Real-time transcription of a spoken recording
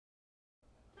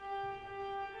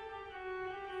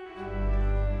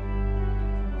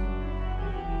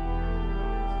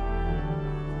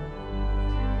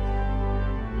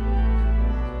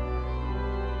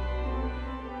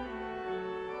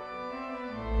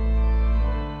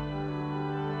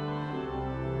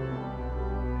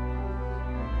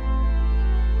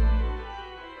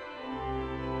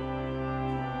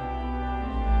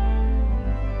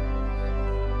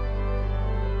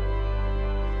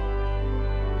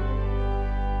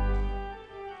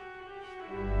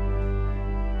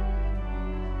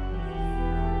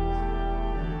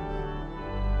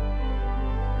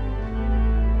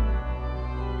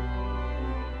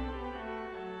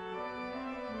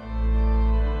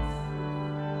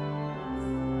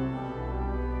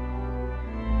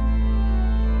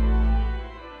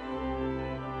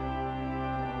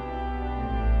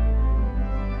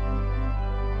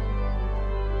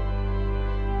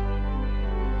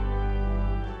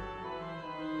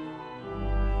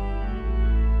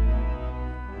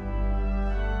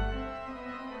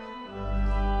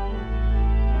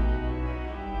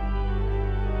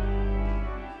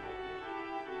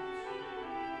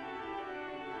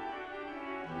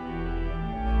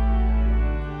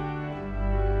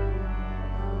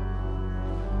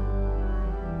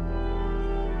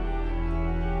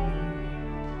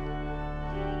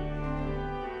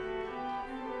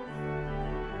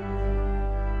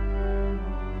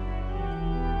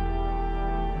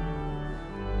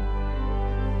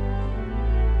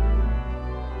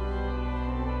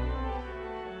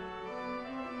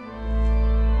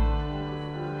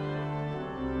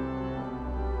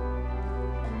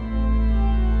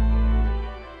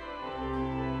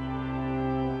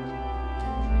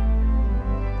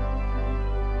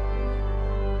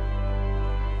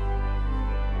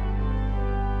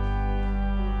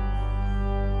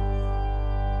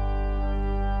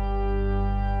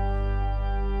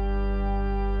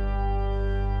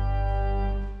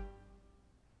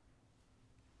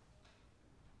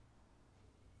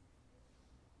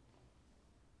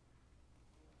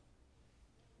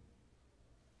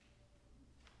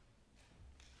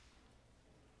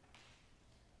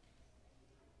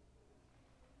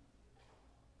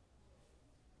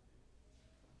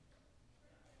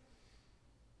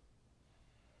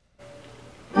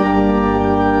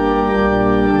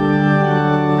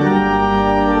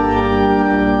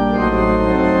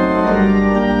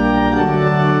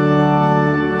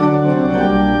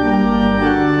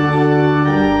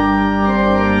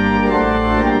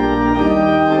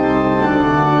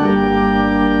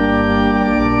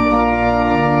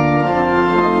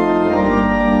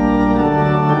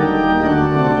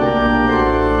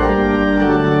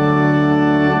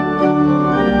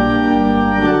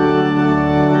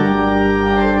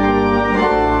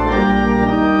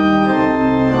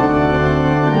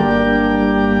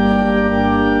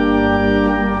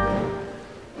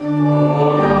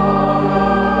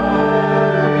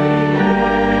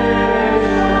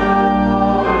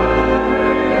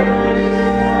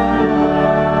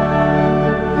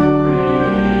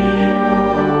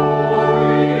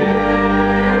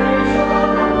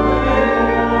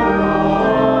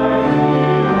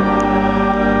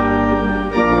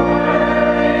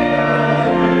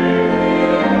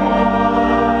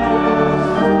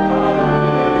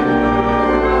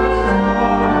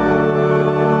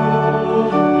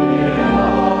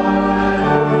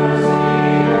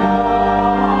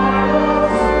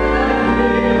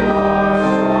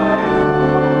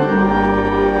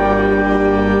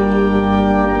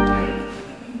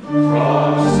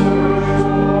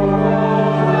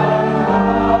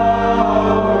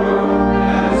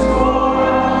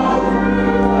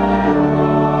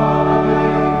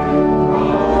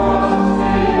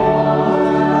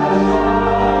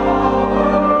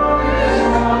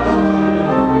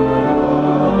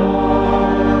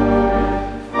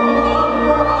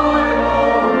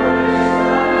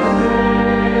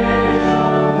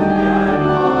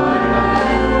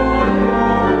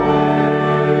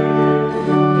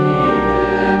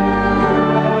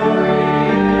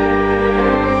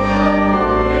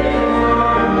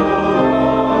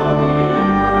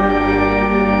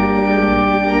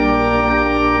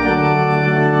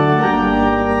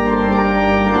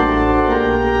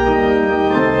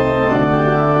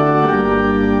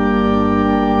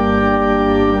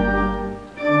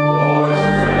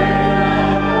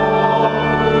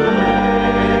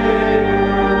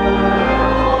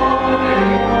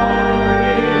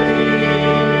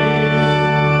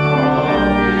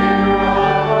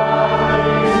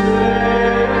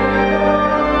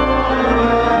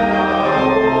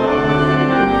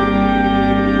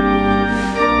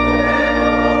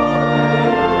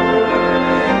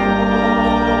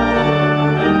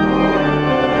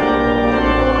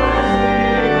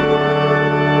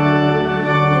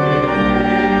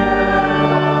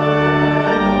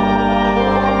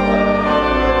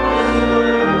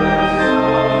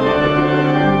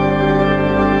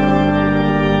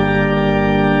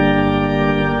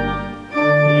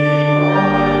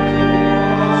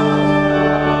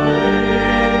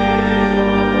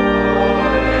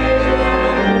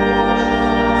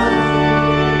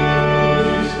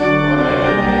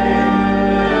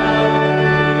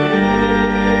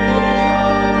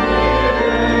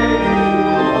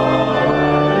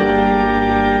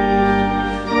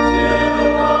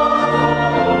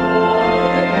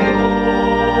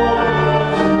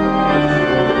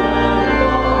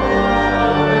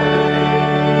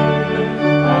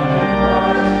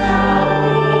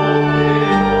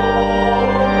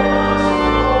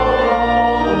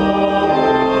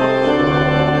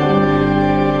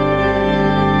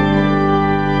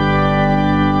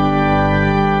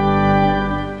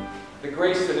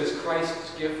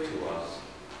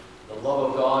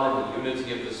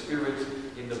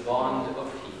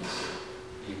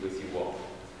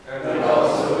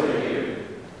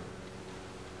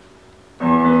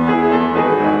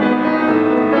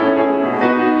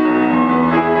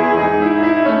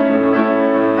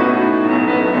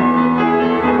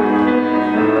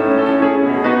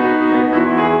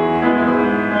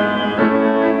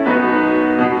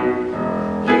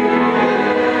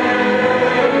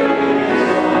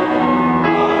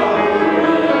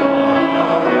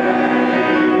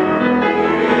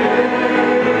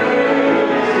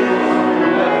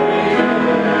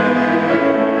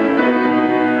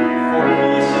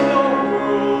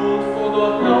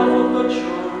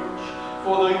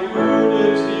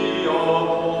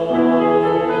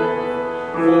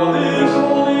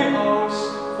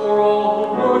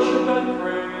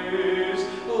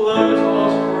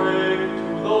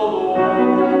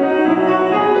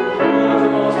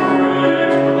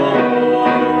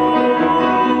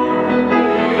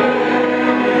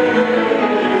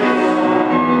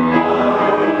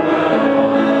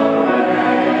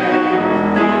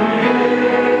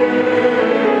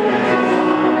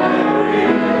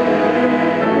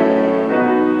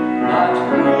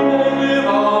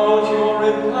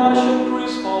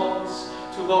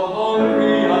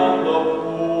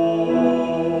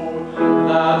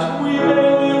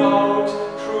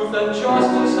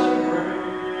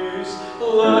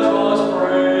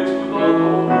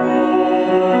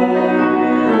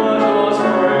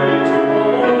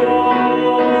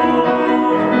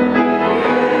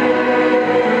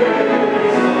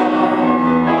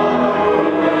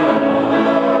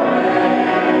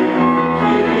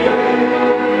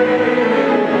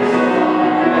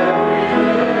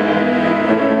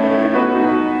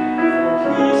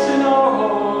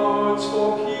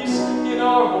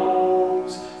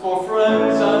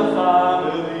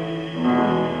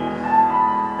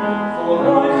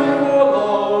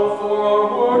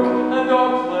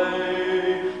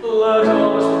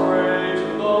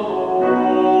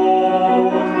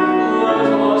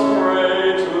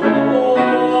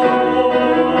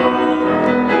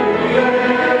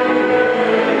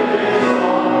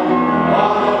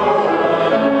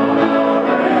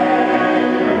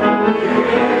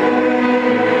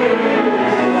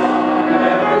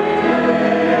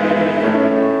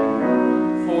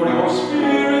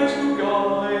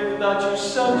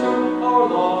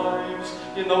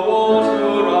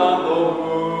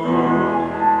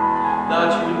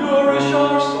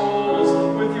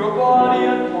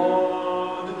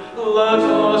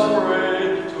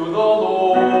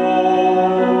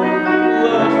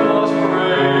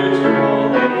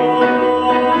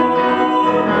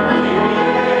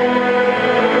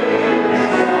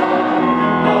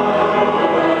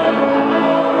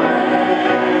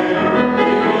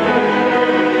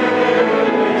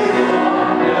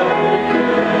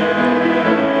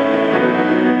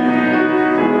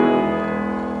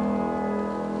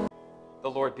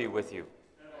Lord be with you.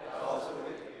 And also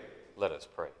with you. Let us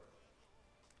pray.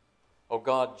 O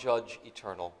God, Judge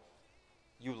eternal,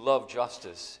 you love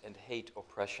justice and hate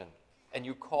oppression, and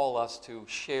you call us to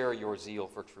share your zeal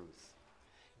for truth.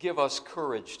 Give us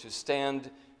courage to stand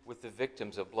with the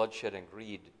victims of bloodshed and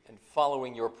greed, and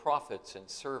following your prophets and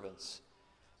servants,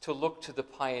 to look to the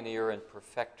pioneer and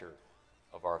perfecter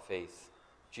of our faith,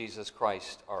 Jesus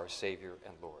Christ, our Savior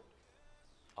and Lord.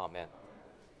 Amen.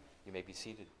 You may be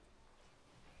seated.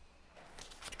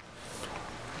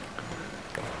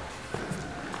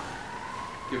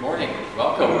 Good morning.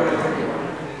 Welcome.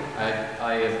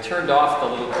 I have turned off the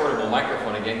little portable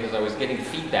microphone again because I was getting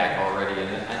feedback already,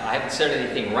 and I haven't said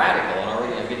anything radical, and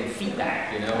already I'm getting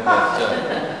feedback, you know. But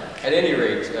at any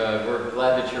rate, we're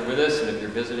glad that you're with us, and if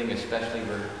you're visiting especially,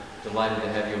 we're delighted to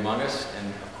have you among us. And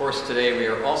of course, today we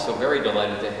are also very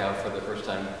delighted to have, for the first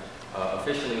time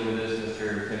officially with us,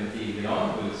 Mr. Timothy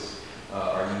Guinon, who's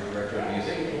our new director of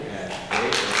music. And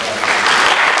great.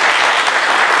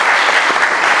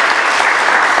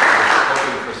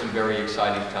 For some very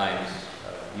exciting times,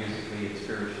 musically and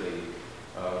spiritually,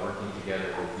 working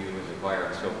together with you and the choir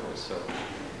and so forth. So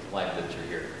glad that you're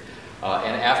here.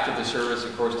 And after the service,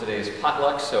 of course, today is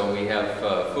potluck, so we have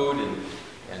food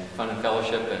and fun and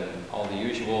fellowship and all the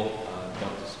usual.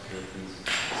 Don't disappear, please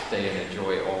stay and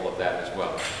enjoy all of that as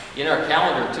well. In our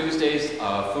calendar, Tuesdays,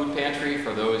 food pantry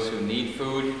for those who need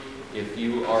food. If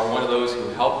you are one of those who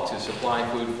help to supply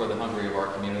food for the hungry of our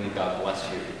community, God bless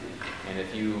you. And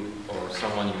if you or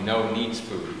someone you know needs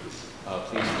food,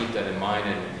 please keep that in mind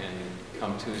and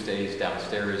come Tuesdays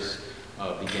downstairs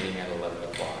beginning at 11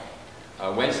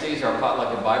 o'clock. Wednesdays, our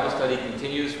potluck and Bible study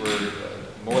continues. We're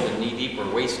more than knee-deep,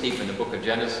 we're waist-deep in the book of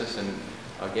Genesis and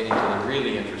getting to the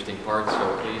really interesting parts,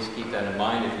 so please keep that in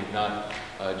mind. If you've not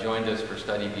joined us for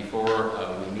study before,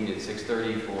 we meet at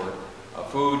 6:30 for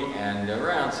food, and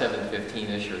around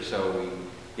 7:15-ish or so we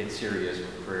get serious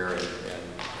with prayer and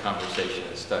conversation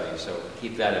and study, so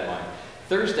keep that in mind.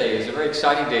 Thursday is a very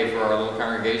exciting day for our little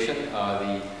congregation.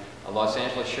 The Los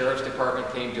Angeles Sheriff's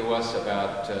Department came to us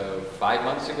about 5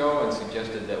 months ago and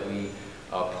suggested that we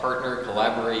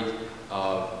collaborate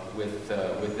with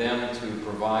them to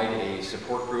provide a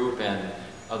support group and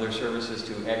other services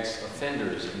to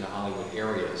ex-offenders in the Hollywood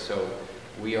area. So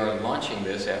we are launching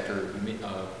this after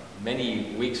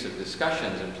many weeks of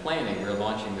discussions and planning. We're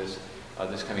launching this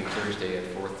this coming Thursday at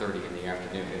 4:30 in the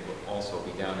afternoon. It will also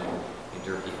be down in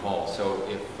Durkee Hall. So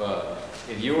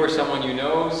if you or someone you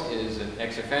know is an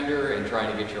ex-offender and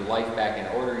trying to get your life back in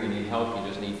order, you need help, you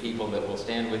just need people that will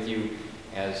stand with you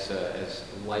as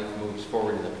life moves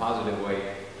forward in a positive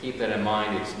way, keep that in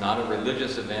mind. It's not a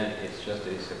religious event, it's just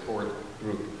a support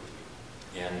group.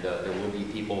 And there will be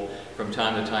people from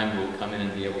time to time who will come in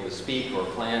and be able to speak or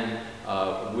plan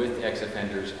with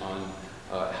ex-offenders on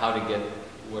how to get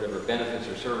whatever benefits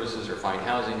or services or find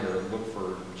housing or look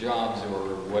for jobs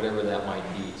or whatever that might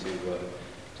be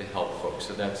to help folks.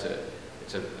 So that's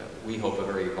we hope a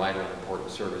very vital and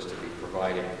important service to be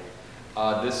providing.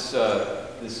 This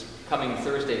coming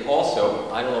Thursday also,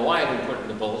 I don't know why I didn't put it in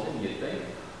the bulletin, you'd think,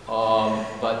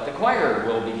 but the choir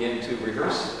will begin to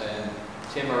rehearse, and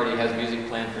Tim already has music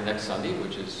planned for next Sunday,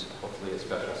 which is hopefully a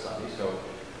special Sunday. So.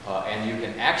 And you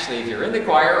can actually, if you're in the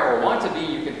choir or want to be,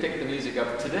 you can pick the music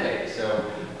up today. So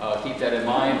keep that in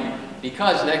mind,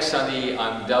 because next Sunday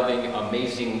I'm dubbing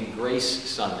Amazing Grace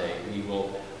Sunday. We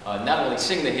will not only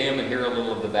sing the hymn and hear a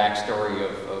little of the backstory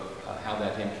of how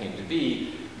that hymn came to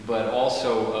be, but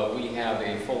also we have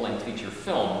a full-length feature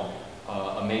film,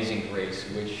 Amazing Grace,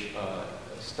 which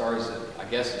stars, I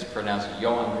guess it's pronounced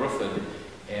Johan Gruffud,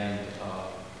 and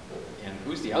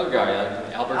who's the other guy?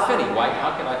 Albert Finney. Why?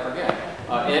 How can I forget?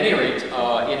 At any rate,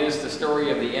 it is the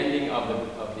story of the ending of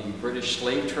the British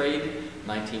slave trade,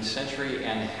 19th century,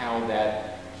 and how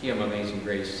that hymn, Amazing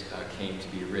Grace, came to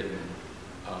be written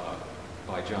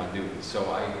by John Newton.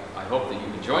 So I hope that you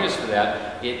can join us for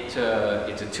that. It's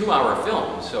a 2-hour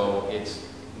film, so it's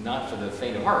not for the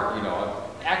faint of heart. You know,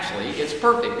 actually, it's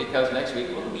perfect because next week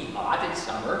will be hot. It's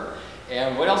summer,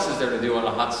 and what else is there to do on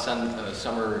a hot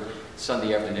summer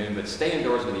Sunday afternoon but stay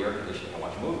indoors with the air conditioning and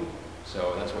watch a movie?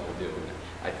 So that's what we'll do.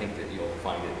 I think that you'll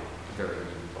find it very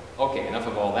meaningful. Okay, enough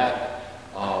of all that.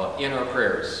 In our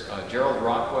prayers, Gerald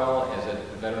Rockwell is at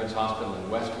the Veterans Hospital in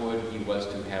Westwood. He was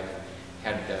to have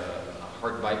had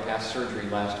heart bypass surgery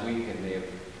last week, and they have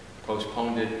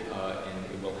postponed it, and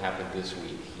it will happen this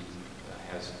week. He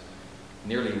has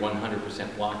nearly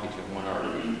 100% blockage in one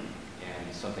artery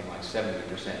and something like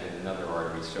 70% in another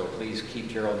artery. So please keep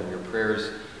Gerald in your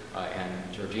prayers,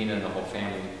 and Georgina and the whole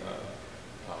family.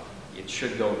 It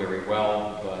should go very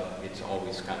well, but it's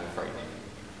always kind of frightening.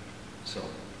 So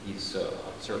he's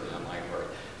certainly on my part.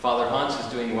 Father Hans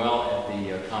is doing well at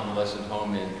the convalescent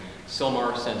home in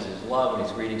Sylmar, sends his love and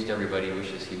his greetings to everybody,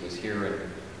 wishes he was here,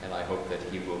 and I hope that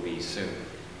he will be soon.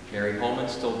 Mary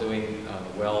Holman's still doing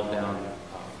well down...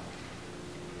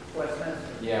 Westminster.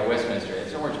 Yeah, Westminster.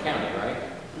 It's Orange County, right?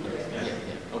 Yeah.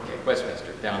 Okay,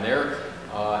 Westminster, down there.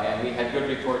 And we had good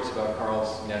reports about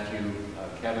Carl's nephew,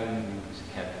 Kevin, who's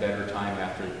had better time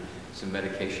after some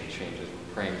medication changes.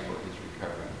 We're praying for his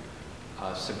recovery.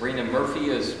 Sabrina Murphy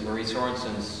is Marie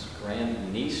Sorensen's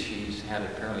grandniece. She's had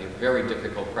apparently a very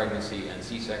difficult pregnancy and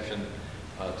C-section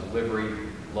delivery,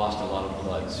 lost a lot of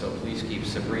blood. So please keep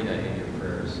Sabrina in your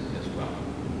prayers as well.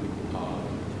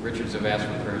 Richards have asked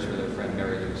for prayers for their friend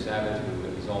Mary Lou Savage, who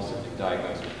is also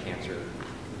diagnosed with cancer.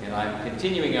 And I'm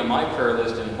continuing on my prayer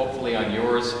list and hopefully on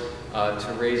yours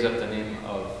to raise up the name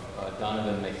of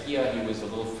Donovan Mejia. He was a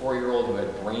little 4-year-old who had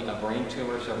a brain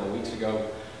tumor several weeks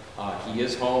ago. He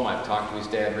is home. I've talked to his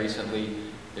dad recently.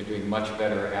 They're doing much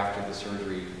better after the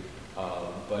surgery,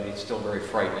 but it's still very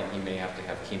frightening. He may have to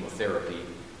have chemotherapy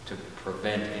to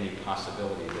prevent any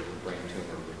possibility that the brain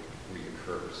tumor would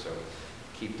reoccur. So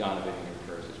keep Donovan in your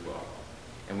prayers as well.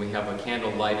 And we have a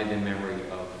candle lighted in memory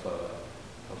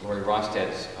of Lori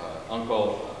Rostad's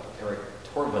uncle, Eric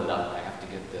Torvala, I have to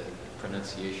get the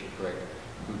pronunciation correct,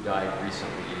 who died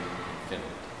recently in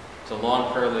Finland. It's a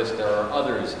long prayer list. There are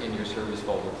others in your service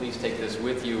folder. Please take this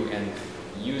with you and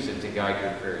use it to guide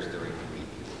your prayers during the week.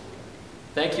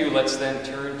 Thank you. Let's then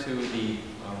turn to the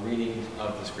reading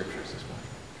of the scriptures this morning.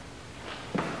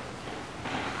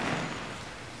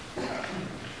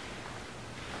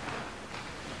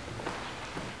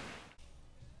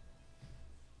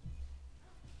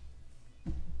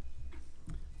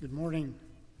 Good morning.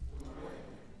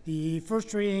 The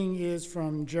first reading is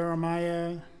from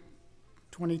Jeremiah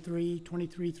 23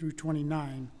 through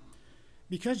 29.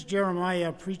 Because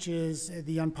Jeremiah preaches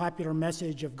the unpopular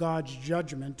message of God's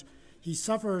judgment, he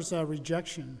suffers a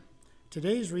rejection.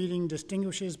 Today's reading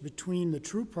distinguishes between the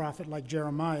true prophet like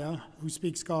Jeremiah, who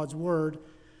speaks God's word,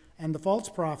 and the false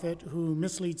prophet who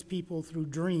misleads people through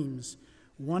dreams.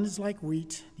 One is like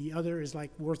wheat, the other is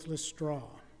like worthless straw.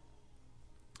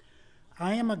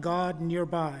 I am a God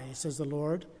nearby, says the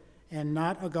Lord, and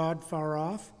not a God far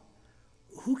off.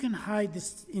 Who can hide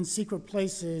this in secret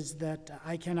places that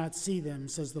I cannot see them,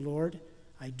 says the Lord.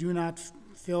 I do not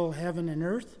fill heaven and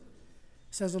earth,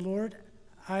 says the Lord.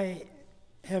 I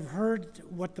have heard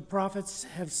what the prophets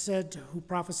have said who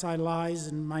prophesy lies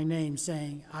in my name,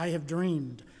 saying, I have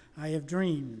dreamed, I have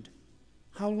dreamed.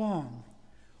 How long?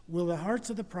 Will the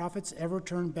hearts of the prophets ever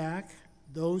turn back,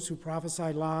 those who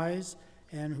prophesy lies,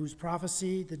 and whose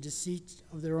prophecy the deceit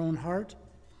of their own heart?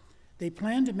 They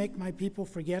plan to make my people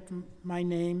forget my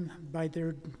name by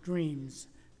their dreams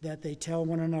that they tell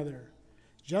one another.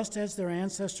 Just as their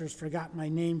ancestors forgot my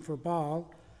name for Baal,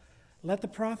 let the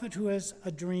prophet who has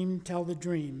a dream tell the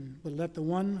dream, but let the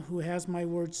one who has my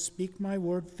word speak my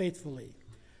word faithfully.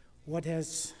 What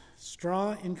has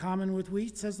straw in common with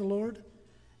wheat, says the Lord?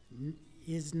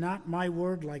 Is not my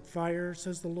word like fire,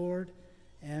 says the Lord,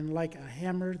 and like a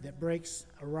hammer that breaks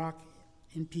a rock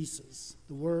in pieces?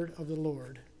 The word of the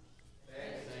Lord.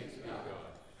 Thanks be to God.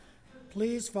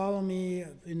 Please follow me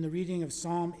in the reading of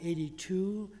Psalm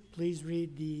 82. Please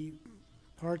read the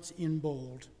parts in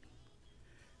bold.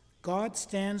 God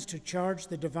stands to charge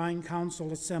the divine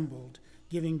council assembled,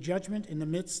 giving judgment in the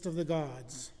midst of the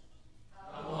gods.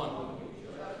 How long will you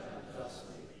judge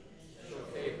unjustly and show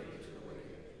favor to the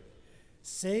wicked?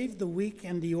 Save the weak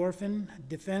and the orphan,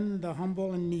 defend the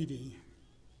humble and needy.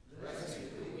 Rescue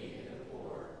the weak and the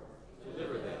poor,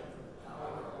 deliver them from the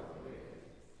power of the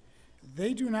wicked.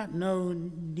 They do not know,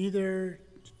 neither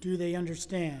do they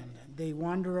understand. They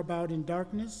wander about in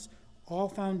darkness. All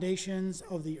foundations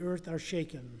of the earth are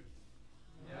shaken.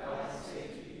 Now I say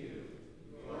to you,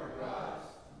 you are gods,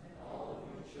 and all of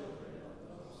you children of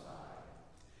the Most High.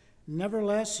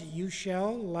 Nevertheless, you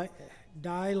shall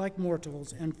die like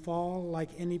mortals and fall like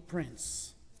any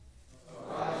prince.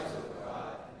 Arise, O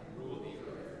God, and rule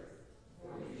the earth,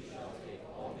 for you shall take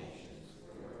all nations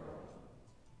for your own.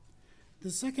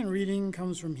 The second reading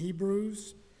comes from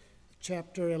Hebrews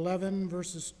chapter 11,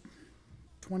 verses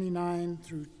 29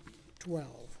 through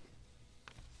 12.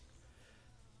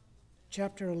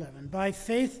 Chapter 11. By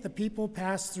faith the people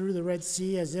passed through the Red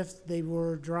Sea as if they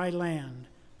were dry land,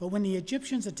 but when the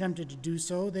Egyptians attempted to do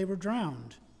so, they were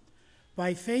drowned.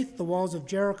 By faith the walls of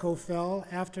Jericho fell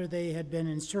after they had been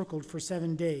encircled for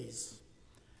 7 days.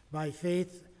 By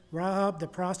faith Rahab the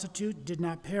prostitute did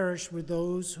not perish with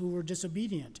those who were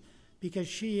disobedient, because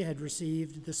she had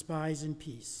received the spies in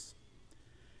peace.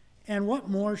 And what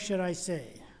more should I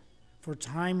say? for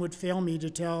time would fail me to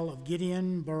tell of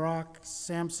Gideon, Barak,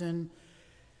 Samson,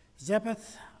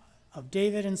 Jephthah, of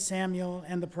David and Samuel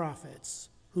and the prophets,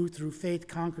 who through faith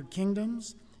conquered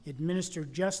kingdoms,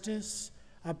 administered justice,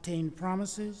 obtained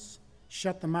promises,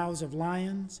 shut the mouths of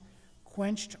lions,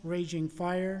 quenched raging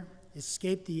fire,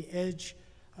 escaped the edge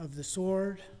of the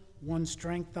sword, won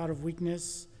strength out of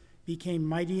weakness, became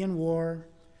mighty in war,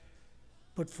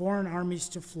 put foreign armies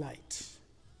to flight.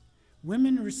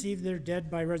 Women received their dead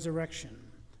by resurrection.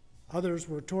 Others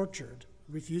were tortured,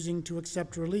 refusing to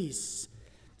accept release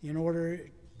in order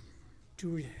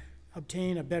to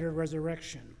obtain a better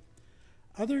resurrection.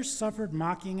 Others suffered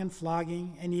mocking and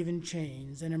flogging and even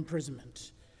chains and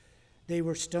imprisonment. They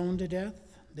were stoned to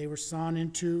death, they were sawn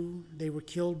in two, they were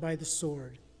killed by the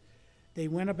sword. They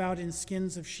went about in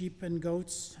skins of sheep and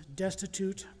goats,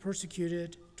 destitute,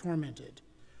 persecuted, tormented,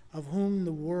 of whom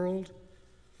the world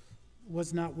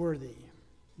was not worthy.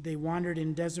 They wandered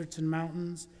in deserts and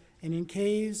mountains, and in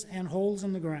caves and holes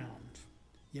in the ground.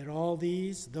 Yet all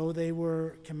these, though they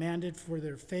were commanded for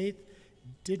their faith,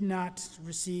 did not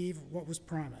receive what was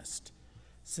promised,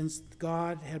 since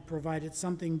God had provided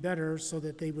something better so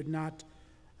that they would not,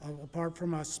 apart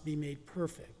from us, be made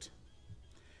perfect.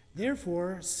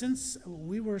 Therefore, since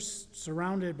we were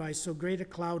surrounded by so great a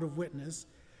cloud of witness,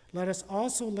 let us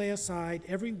also lay aside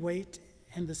every weight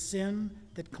and the sin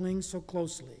that clings so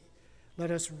closely.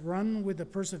 Let us run with the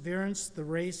perseverance the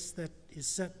race that is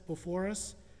set before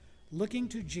us, looking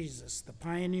to Jesus, the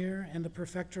pioneer and the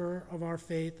perfecter of our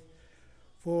faith,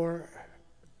 for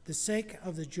the sake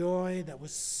of the joy that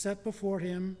was set before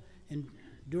him,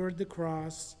 endured the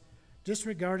cross,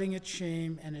 disregarding its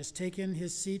shame, and has taken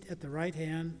his seat at the right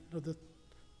hand of the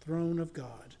throne of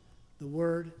God. The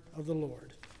word of the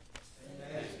Lord.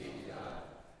 Thanks be to God.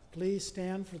 Please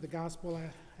stand for the gospel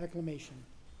acclamation.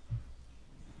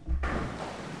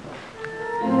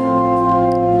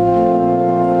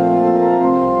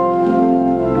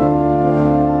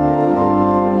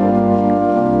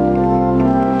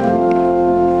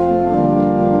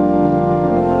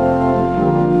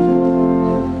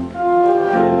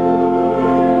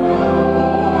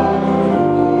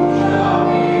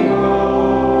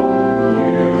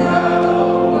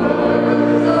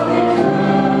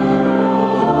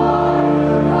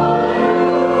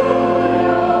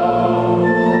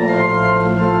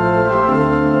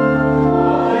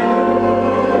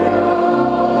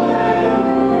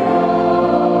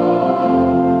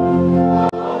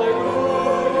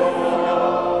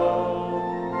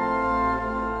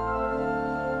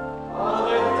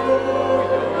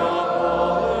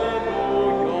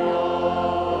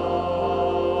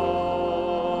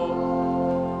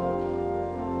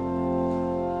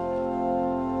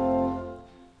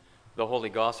 The Holy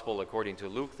Gospel according to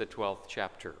Luke, the 12th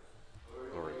chapter.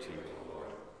 Glory to you, Lord.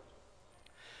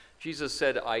 Jesus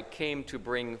said, I came to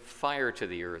bring fire to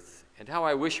the earth, and how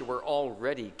I wish it were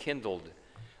already kindled.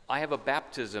 I have a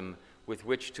baptism with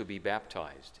which to be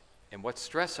baptized, and what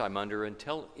stress I'm under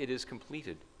until it is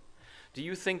completed. Do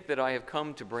you think that I have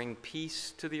come to bring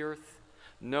peace to the earth?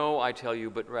 No, I tell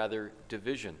you, but rather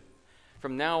division.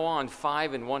 From now on,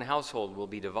 5 in one household will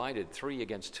be divided, 3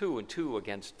 against 2 and 2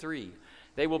 against 3.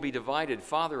 They will be divided,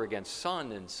 father against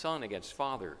son and son against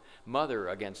father, mother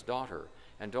against daughter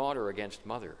and daughter against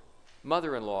mother,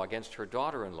 mother-in-law against her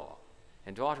daughter-in-law,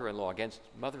 and daughter-in-law against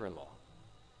mother-in-law.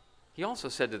 He also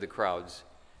said to the crowds,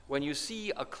 when you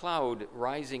see a cloud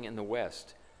rising in the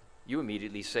west, you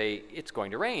immediately say, it's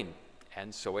going to rain,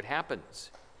 and so it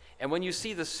happens. And when you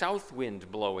see the south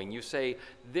wind blowing, you say,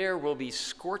 there will be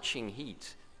scorching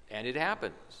heat, and it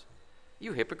happens.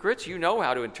 You hypocrites, you know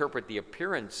how to interpret the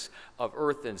appearance of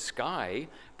earth and sky,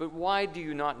 but why do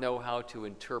you not know how to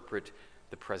interpret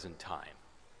the present time?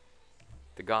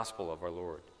 The gospel of our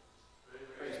Lord.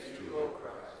 Praise to you, O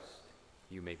Christ.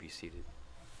 You may be seated.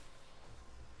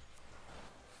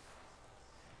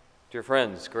 Dear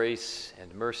friends, grace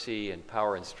and mercy and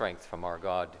power and strength from our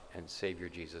God and Savior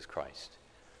Jesus Christ.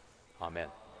 Amen.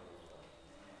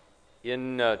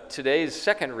 In today's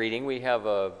second reading, we have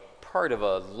a part of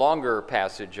a longer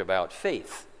passage about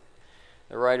faith.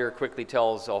 The writer quickly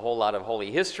tells a whole lot of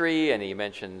holy history, and he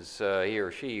mentions, he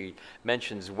or she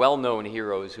mentions well-known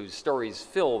heroes whose stories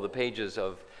fill the pages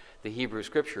of the Hebrew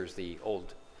Scriptures, the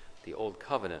Old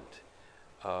Covenant.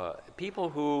 People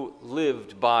who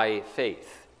lived by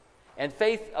faith. And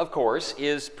faith, of course,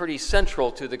 is pretty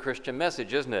central to the Christian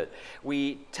message, isn't it?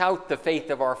 We tout the faith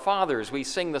of our fathers. We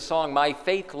sing the song, My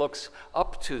Faith Looks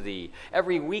Up to Thee.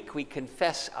 Every week we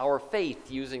confess our faith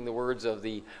using the words of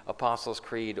the Apostles'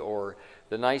 Creed or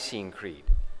the Nicene Creed.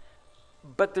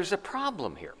 But there's a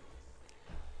problem here.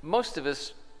 Most of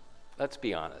us, let's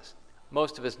be honest,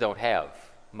 most of us don't have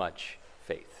much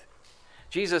faith.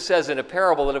 Jesus says in a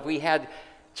parable that if we had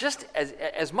just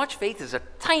as much faith as a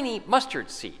tiny mustard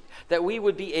seed, that we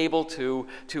would be able to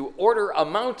order a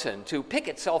mountain to pick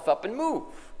itself up and move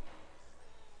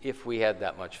if we had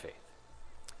that much faith.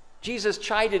 Jesus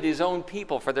chided his own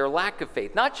people for their lack of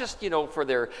faith, not just, for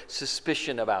their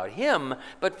suspicion about him,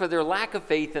 but for their lack of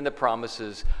faith in the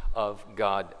promises of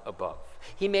God above.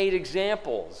 He made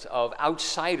examples of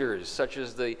outsiders, such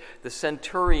as the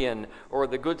centurion or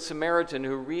the Good Samaritan,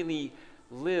 who really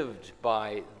lived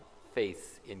by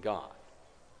faith in God.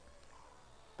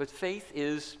 But faith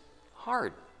is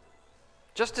hard.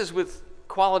 Just as with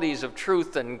qualities of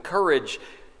truth and courage,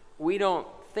 we don't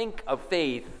think of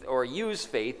faith or use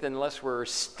faith unless we're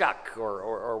stuck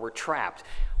or we're trapped.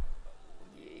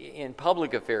 In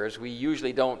public affairs, we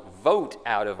usually don't vote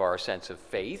out of our sense of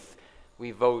faith.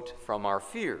 We vote from our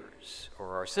fears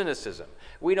or our cynicism.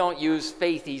 We don't use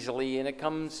faith easily when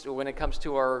it comes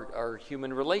to our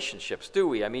human relationships, do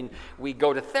we? I mean, we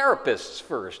go to therapists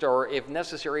first, or if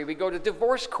necessary, we go to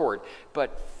divorce court.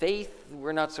 But faith,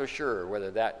 we're not so sure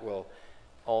whether that will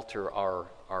alter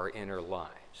our inner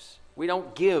lives. We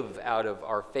don't give out of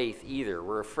our faith either.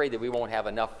 We're afraid that we won't have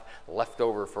enough left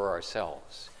over for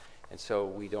ourselves. And so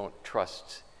we don't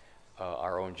trust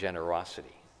our own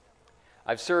generosity.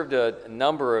 I've served a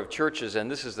number of churches, and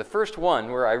this is the first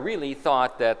one where I really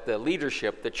thought that the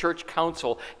leadership, the church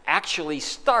council, actually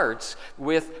starts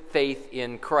with faith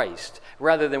in Christ,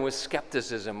 rather than with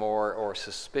skepticism or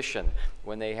suspicion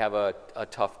when they have a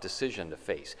tough decision to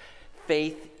face.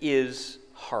 Faith is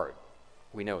hard.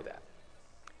 We know that.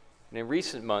 And in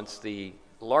recent months, the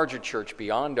larger church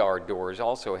beyond our doors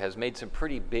also has made some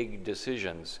pretty big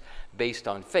decisions based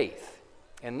on faith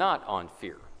and not on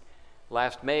fear.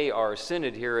 Last May, our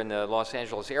synod here in the Los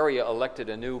Angeles area elected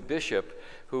a new bishop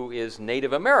who is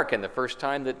Native American, the first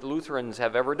time that Lutherans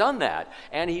have ever done that.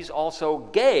 And he's also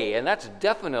gay, and that's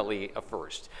definitely a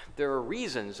first. There are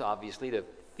reasons, obviously, to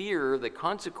fear the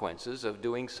consequences of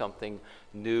doing something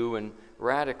new and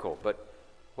radical. But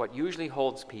what usually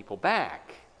holds people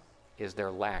back is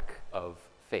their lack of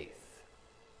faith.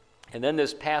 And then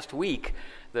this past week,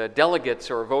 the delegates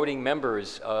or voting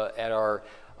members at our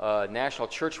National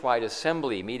Churchwide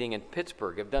Assembly meeting in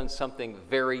Pittsburgh have done something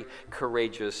very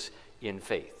courageous in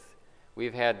faith.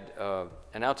 We've had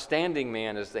an outstanding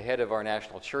man as the head of our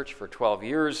national church for 12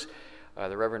 years,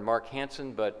 the Reverend Mark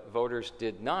Hansen, but voters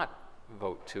did not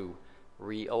vote to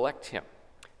re-elect him.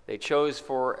 They chose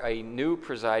for a new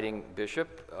presiding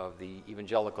bishop of the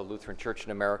Evangelical Lutheran Church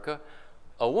in America,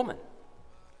 a woman,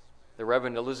 the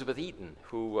Reverend Elizabeth Eaton,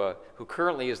 who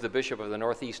currently is the bishop of the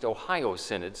Northeast Ohio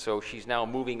Synod, so she's now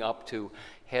moving up to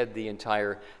head the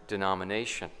entire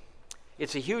denomination.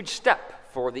 It's a huge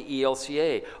step for the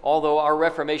ELCA. Although our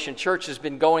Reformation Church has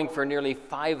been going for nearly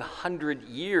 500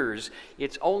 years,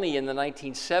 it's only in the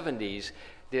 1970s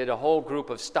did a whole group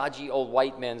of stodgy old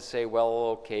white men say, well,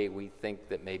 okay, we think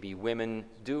that maybe women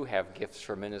do have gifts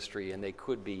for ministry and they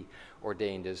could be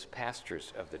ordained as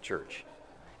pastors of the church.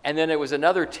 And then it was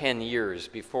another 10 years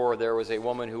before there was a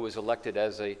woman who was elected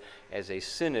as a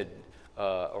synod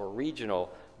or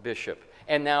regional bishop.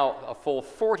 And now a full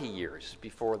 40 years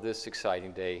before this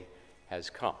exciting day has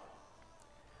come.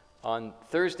 On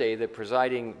Thursday, the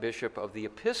presiding bishop of the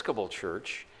Episcopal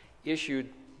Church issued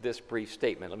this brief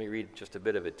statement. Let me read just a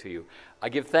bit of it to you. I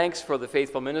give thanks for the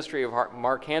faithful ministry of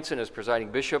Mark Hansen as presiding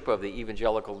bishop of the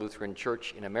Evangelical Lutheran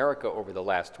Church in America over the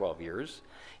last 12 years.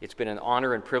 It's been an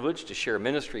honor and privilege to share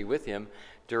ministry with him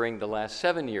during the last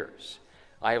 7 years.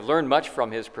 I have learned much from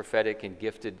his prophetic and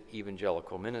gifted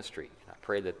evangelical ministry. I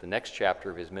pray that the next chapter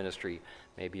of his ministry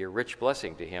may be a rich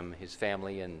blessing to him, his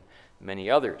family, and many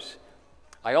others.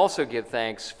 I also give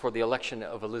thanks for the election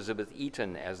of Elizabeth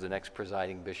Eaton as the next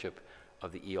presiding bishop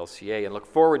of the ELCA and look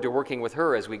forward to working with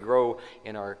her as we grow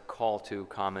in our call to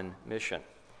common mission.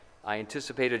 I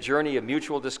anticipate a journey of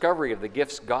mutual discovery of the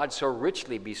gifts God so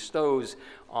richly bestows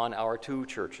on our two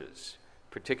churches,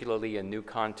 particularly in new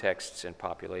contexts and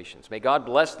populations. May God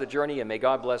bless the journey and may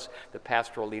God bless the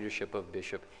pastoral leadership of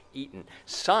Bishop Eaton.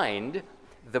 Signed,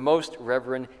 the Most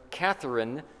Reverend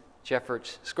Catherine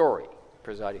Jeffords Scory,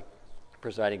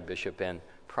 presiding bishop and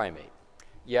primate.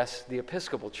 Yes, the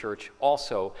Episcopal Church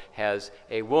also has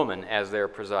a woman as their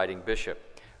presiding bishop.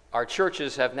 Our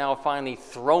churches have now finally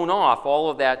thrown off all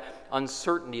of that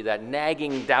uncertainty, that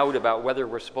nagging doubt about whether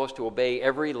we're supposed to obey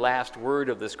every last word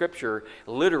of the Scripture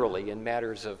literally in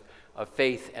matters of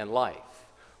faith and life,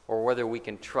 or whether we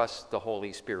can trust the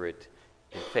Holy Spirit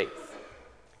in faith.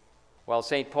 While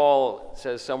St. Paul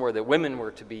says somewhere that women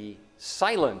were to be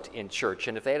silent in church,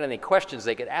 and if they had any questions,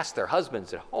 they could ask their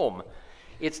husbands at home,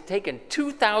 It's taken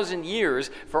 2,000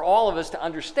 years for all of us to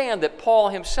understand that Paul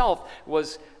himself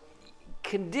was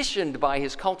conditioned by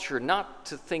his culture not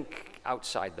to think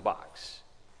outside the box.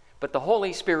 But the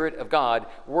Holy Spirit of God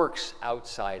works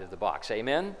outside of the box.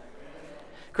 Amen?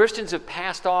 Christians have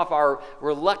passed off our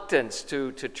reluctance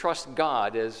to trust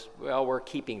God as, well, we're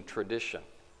keeping tradition,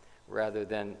 rather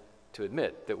than to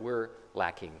admit that we're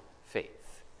lacking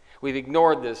faith. We've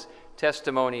ignored this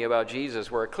testimony about Jesus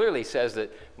where it clearly says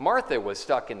that Martha was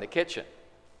stuck in the kitchen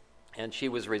and she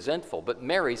was resentful, but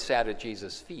Mary sat at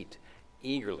Jesus' feet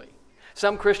eagerly.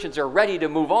 Some Christians are ready to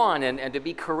move on and to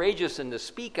be courageous and to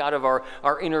speak out of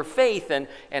our inner faith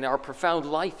and our profound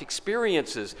life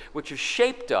experiences, which have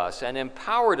shaped us and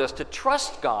empowered us to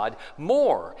trust God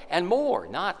more and more,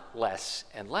 not less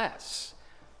and less.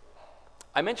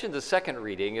 I mentioned the second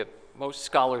reading. Most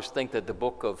scholars think that the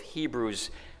book of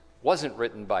Hebrews wasn't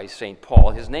written by St.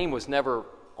 Paul. His name was never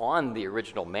on the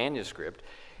original manuscript.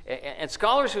 And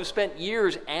scholars who've spent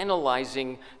years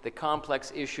analyzing the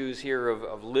complex issues here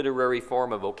of literary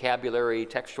form, of vocabulary,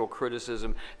 textual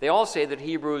criticism, they all say that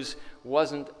Hebrews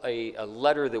wasn't a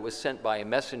letter that was sent by a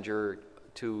messenger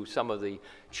to some of the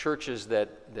churches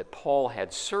that Paul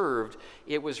had served.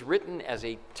 It was written as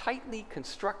a tightly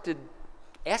constructed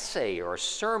essay or a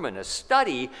sermon, a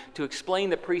study to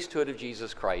explain the priesthood of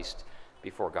Jesus Christ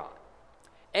before God.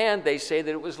 And they say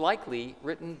that it was likely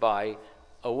written by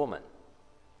a woman,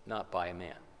 not by a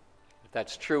man. If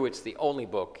that's true, it's the only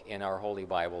book in our Holy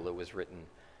Bible that was written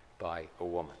by a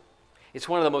woman. It's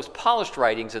one of the most polished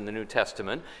writings in the New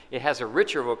Testament. It has a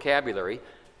richer vocabulary,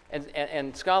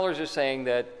 and scholars are saying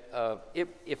that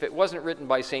if it wasn't written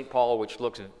by St. Paul, which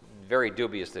looks very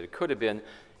dubious that it could have been,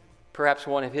 perhaps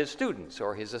one of his students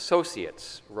or his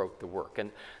associates wrote the work.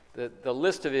 And the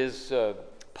list of his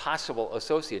possible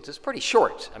associates is pretty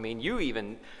short. I mean, you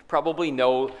even probably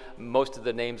know most of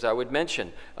the names I would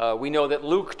mention. We know that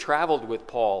Luke traveled with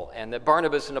Paul and that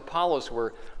Barnabas and Apollos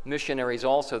were missionaries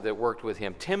also that worked with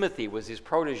him. Timothy was his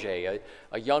protege,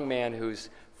 a young man whose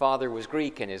father was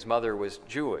Greek and his mother was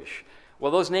Jewish.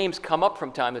 Well, those names come up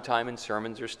from time to time in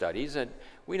sermons or studies, and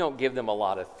we don't give them a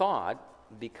lot of thought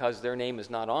because their name is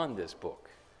not on this book.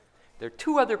 There are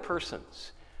two other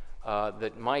persons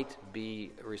that might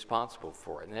be responsible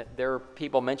for it. And there are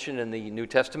people mentioned in the New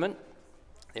Testament.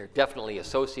 They're definitely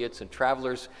associates and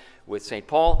travelers with St.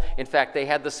 Paul. In fact, they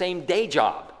had the same day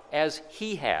job as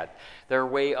he had, their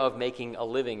way of making a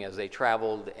living as they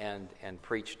traveled and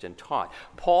preached and taught.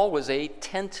 Paul was a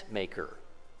tent maker,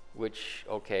 which,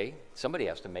 okay, somebody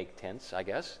has to make tents, I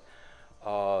guess.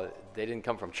 They didn't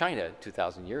come from China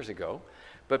 2,000 years ago.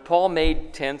 But Paul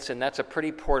made tents, and that's a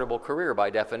pretty portable career by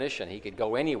definition. He could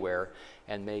go anywhere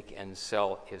and make and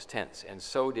sell his tents. And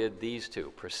so did these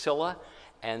two, Priscilla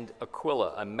and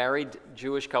Aquila, a married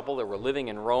Jewish couple that were living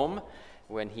in Rome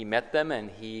when he met them and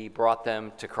he brought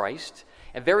them to Christ.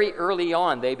 And very early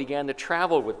on, they began to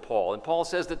travel with Paul. And Paul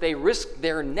says that they risked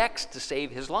their necks to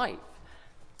save his life.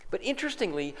 But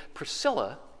interestingly,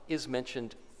 Priscilla is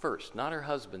mentioned first, not her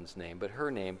husband's name, but her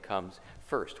name comes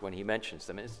first when he mentions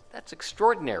them. And that's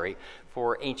extraordinary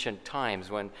for ancient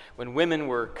times when women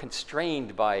were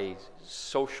constrained by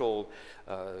social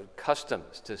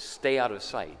customs to stay out of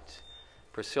sight.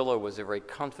 Priscilla was a very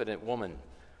confident woman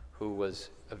who was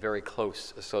a very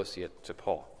close associate to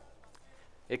Paul.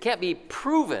 It can't be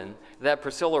proven that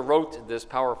Priscilla wrote this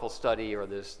powerful study or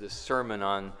this sermon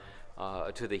on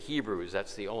to the Hebrews.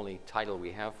 That's the only title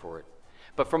we have for it.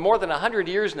 But for more than 100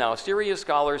 years now, serious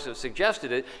scholars have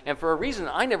suggested it, and for a reason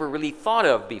I never really thought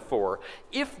of before.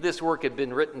 If this work had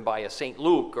been written by a St.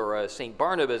 Luke or a St.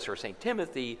 Barnabas or St.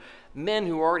 Timothy, men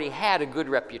who already had a good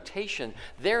reputation,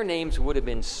 their names would have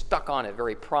been stuck on it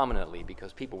very prominently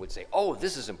because people would say, oh,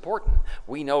 this is important.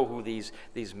 We know who these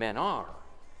men are.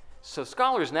 So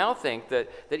scholars now think that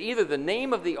either the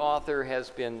name of the author has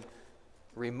been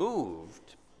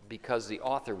removed because the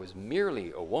author was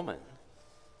merely a woman,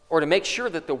 or to make sure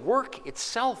that the work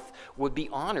itself would be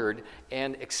honored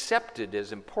and accepted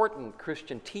as important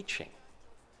Christian teaching,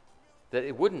 that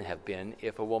it wouldn't have been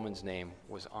if a woman's name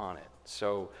was on it.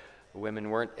 So women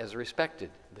weren't as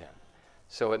respected then.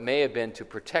 So it may have been to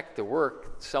protect the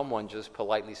work, someone just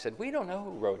politely said, we don't know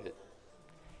who wrote it.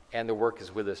 And the work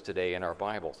is with us today in our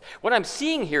Bibles. What I'm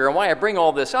seeing here, and why I bring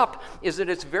all this up, is that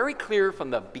it's very clear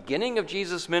from the beginning of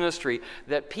Jesus' ministry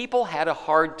that people had a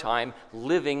hard time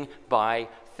living by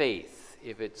faith,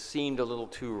 if it seemed a little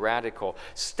too radical,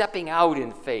 stepping out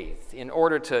in faith in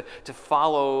order to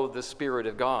follow the Spirit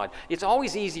of God. It's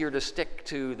always easier to stick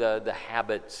to the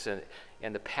habits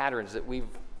and the patterns that we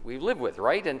live with,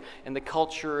 right? And the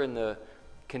culture and the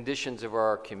conditions of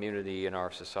our community and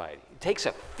our society. It takes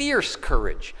a fierce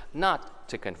courage not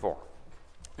to conform,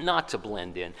 not to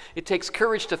blend in. It takes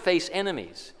courage to face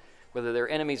enemies, whether they're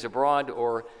enemies abroad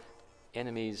or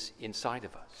enemies inside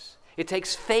of us. It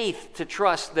takes faith to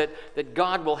trust that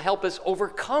God will help us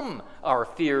overcome our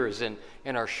fears and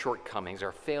our shortcomings,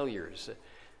 our failures,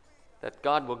 that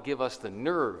God will give us the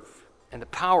nerve and the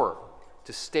power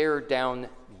to stare down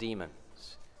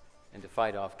demons and to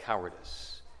fight off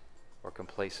cowardice or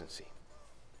complacency.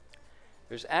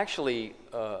 There's actually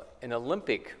an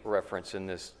Olympic reference in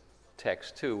this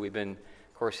text too. We've been,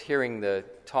 of course, hearing the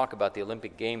talk about the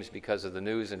Olympic Games because of the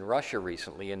news in Russia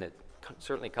recently, and it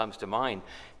certainly comes to mind.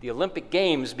 The Olympic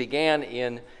Games began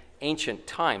in ancient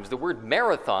times. The word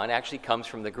marathon actually comes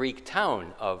from the Greek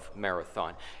town of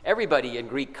Marathon. Everybody in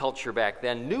Greek culture back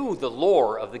then knew the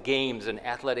lore of the games and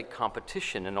athletic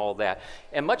competition and all that.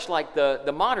 And much like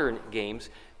the modern games,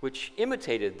 which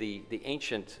imitated the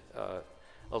ancient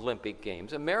Olympic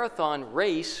Games, a marathon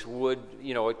race would,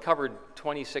 it covered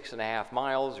 26.5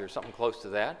 miles or something close to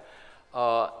that.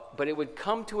 But it would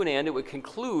come to an end, it would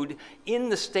conclude in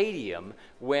the stadium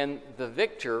when the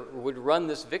victor would run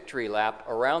this victory lap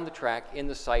around the track in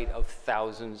the sight of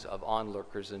thousands of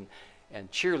onlookers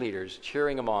and cheerleaders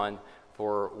cheering him on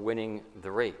for winning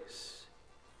the race.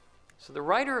 So the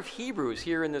writer of Hebrews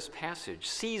here in this passage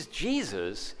sees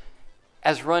Jesus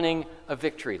as running a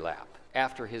victory lap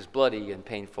after his bloody and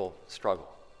painful struggle.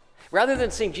 Rather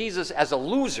than seeing Jesus as a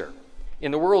loser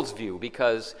in the world's view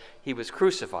because he was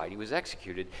crucified, he was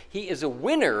executed, he is a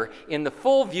winner in the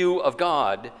full view of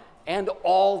God and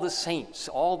all the saints,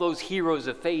 all those heroes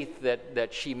of faith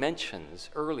that she mentions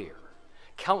earlier,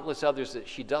 countless others that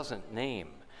she doesn't name.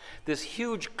 This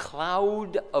huge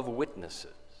cloud of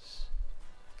witnesses.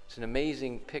 It's an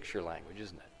amazing picture language,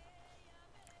 isn't it?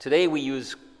 Today we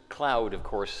use cloud, of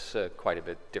course, quite a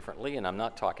bit differently, and I'm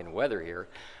not talking weather here.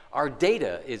 Our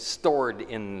data is stored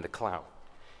in the cloud.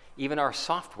 Even our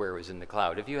software is in the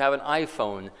cloud. If you have an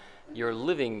iPhone, you're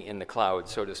living in the cloud,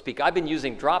 so to speak. I've been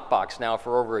using Dropbox now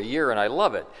for over a year, and I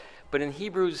love it. But in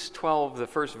Hebrews 12, the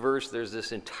first verse, there's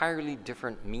this entirely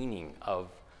different meaning of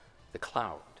the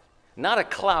cloud. Not a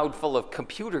cloud full of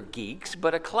computer geeks,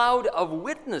 but a cloud of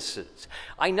witnesses.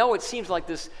 I know it seems like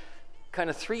this kind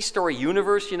of three-story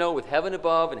universe, with heaven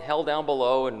above and hell down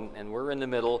below, and we're in the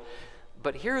middle.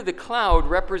 But here the cloud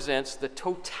represents the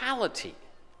totality,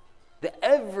 the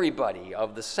everybody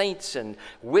of the saints and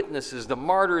witnesses, the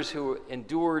martyrs who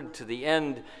endured to the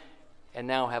end and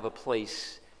now have a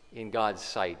place in God's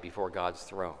sight before God's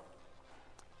throne.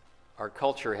 Our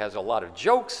culture has a lot of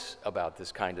jokes about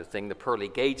this kind of thing, the pearly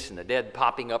gates and the dead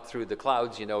popping up through the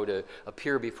clouds, to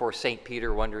appear before St.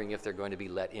 Peter, wondering if they're going to be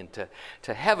let into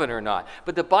heaven or not.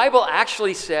 But the Bible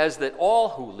actually says that all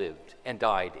who lived and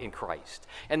died in Christ,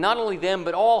 and not only them,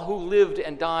 but all who lived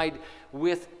and died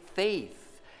with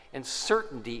faith and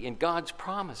certainty in God's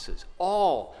promises,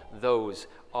 all those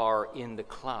are in the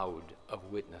cloud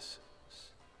of witnesses.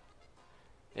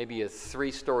 Maybe a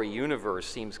three-story universe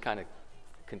seems kind of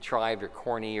contrived or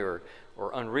corny or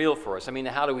unreal for us. I mean,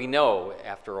 how do we know,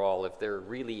 after all, if there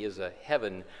really is a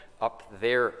heaven up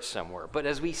there somewhere? But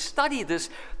as we study this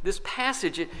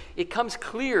passage, it comes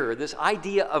clear, this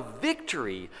idea of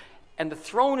victory and the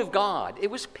throne of God.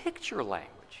 It was picture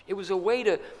language. It was a way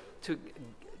to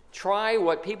try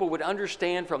what people would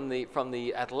understand from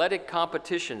the athletic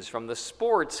competitions, from the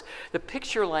sports, the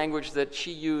picture language that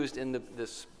she used in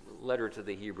this letter to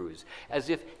the Hebrews, as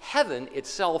if heaven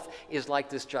itself is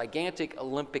like this gigantic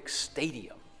Olympic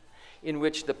stadium in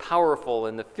which the powerful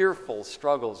and the fearful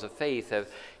struggles of faith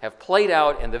have played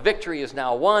out, and the victory is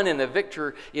now won, and the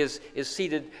victor is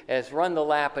seated, has run the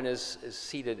lap, and is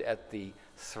seated at the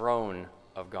throne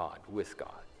of God, with God.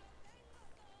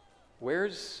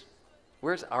 Where's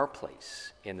our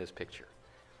place in this picture?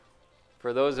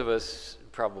 For those of us,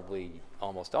 probably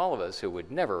almost all of us, who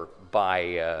would never buy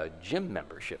a gym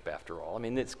membership, after all. I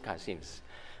mean, this kind of seems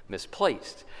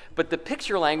misplaced. But the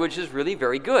picture language is really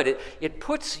very good. It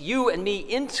puts you and me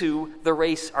into the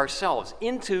race ourselves,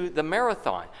 into the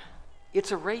marathon.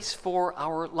 It's a race for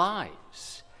our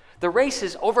lives. The race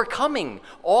is overcoming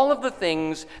all of the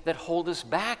things that hold us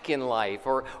back in life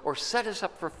or set us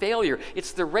up for failure.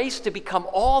 It's the race to become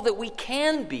all that we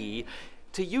can be,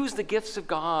 to use the gifts of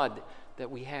God that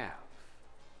we have,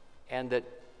 and that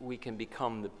we can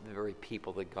become the very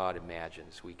people that God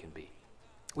imagines we can be.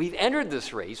 We've entered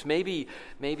this race maybe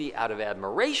out of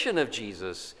admiration of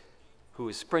Jesus, who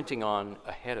is sprinting on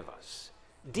ahead of us.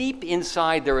 Deep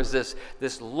inside there is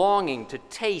this longing to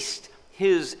taste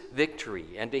his victory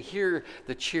and to hear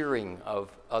the cheering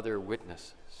of other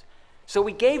witnesses. So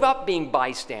we gave up being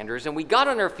bystanders, and we got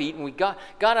on our feet, and we got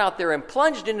out there and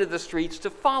plunged into the streets to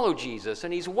follow Jesus,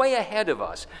 and he's way ahead of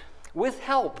us. With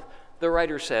help, the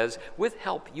writer says, with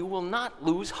help, you will not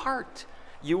lose heart.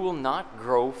 You will not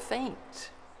grow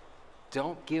faint.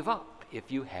 Don't give up if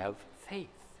you have faith.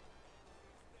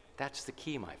 That's the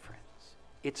key, my friends.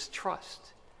 It's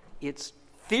trust. It's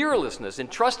fearlessness in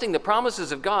trusting the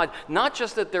promises of God, not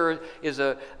just that there is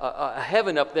a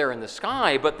heaven up there in the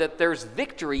sky, but that there's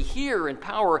victory here and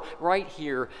power right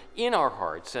here in our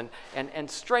hearts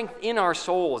and strength in our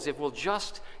souls if we'll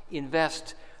just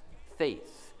invest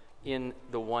faith in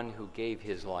the one who gave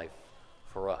his life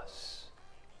for us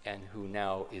and who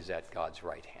now is at God's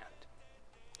right hand.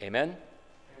 Amen?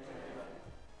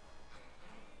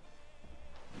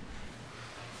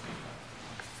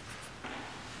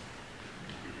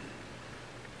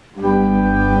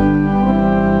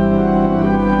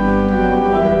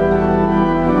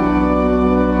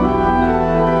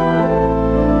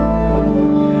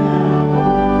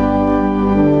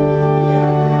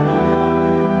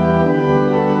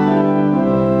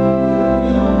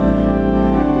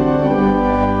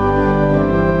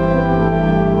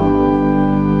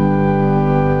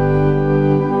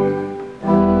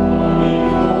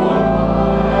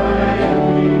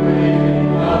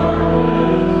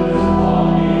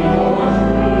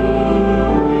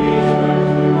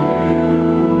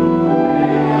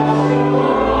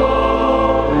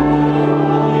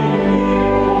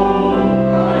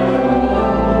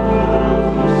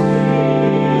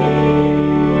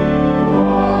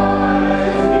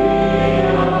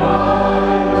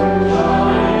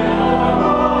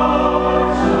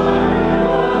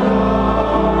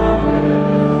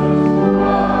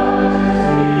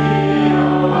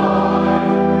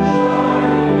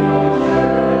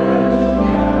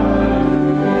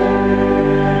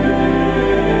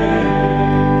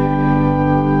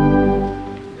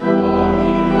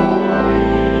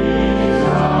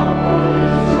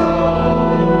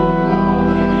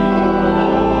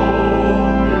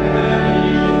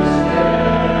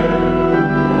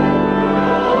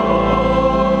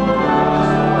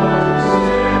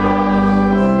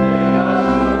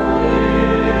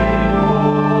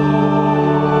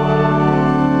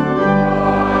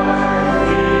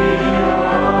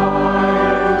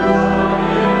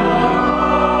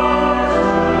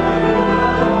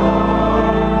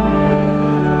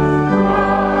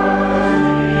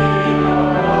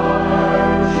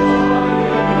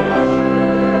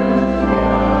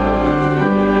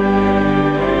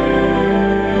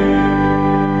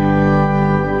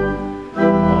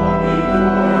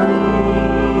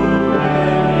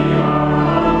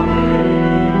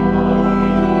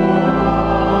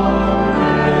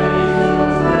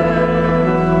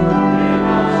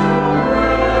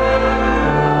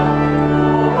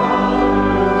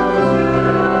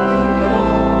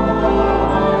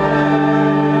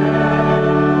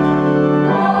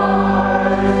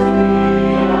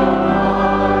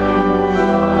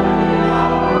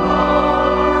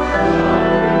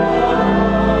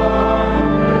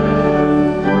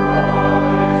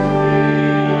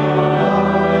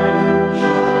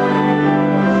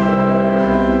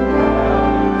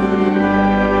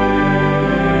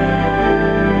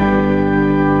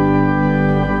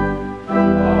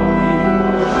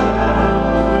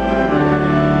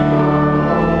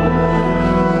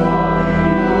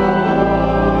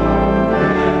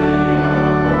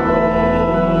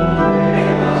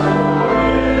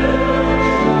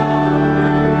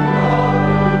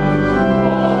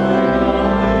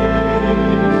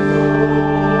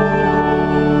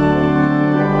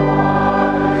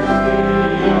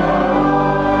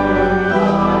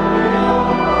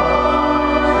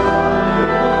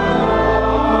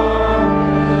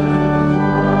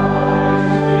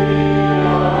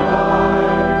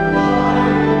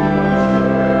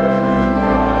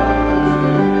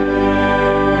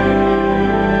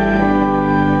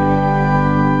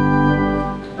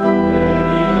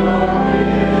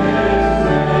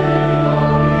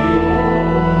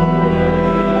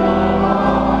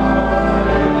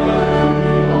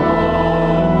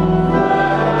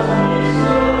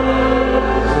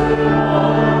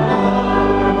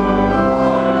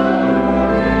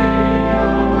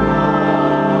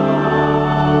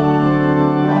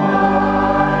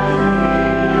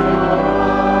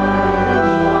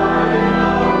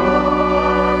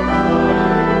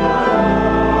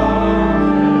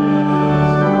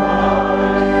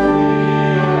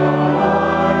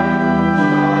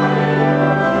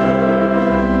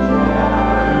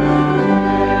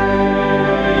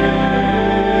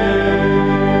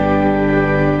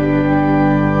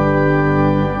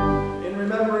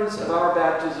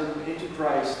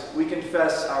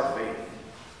 our faith.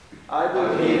 I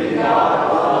believe in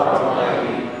God, Father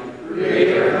Almighty,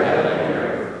 creator of heaven and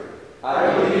earth.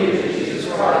 I believe in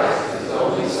Jesus Christ, his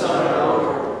only Son, our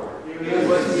Lord. He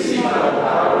was conceived by the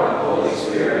power of the Holy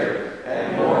Spirit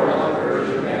and born of the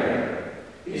Virgin Mary.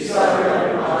 He suffered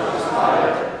under Pontius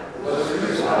Pilate, was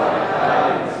crucified,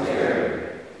 died, and was buried.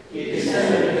 He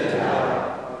descended into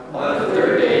hell. On the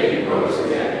third day he rose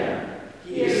again.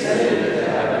 He ascended into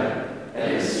heaven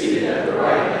and is seated at the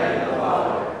right hand of the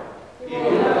Father. He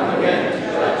will come again to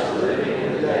judge the living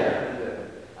and the dead.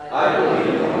 I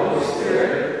believe in the Holy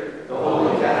Spirit, the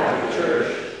Holy Catholic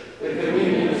Church, the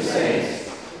communion of saints,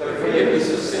 the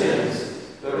forgiveness of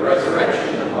sins, the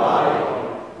resurrection of the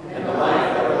body, and the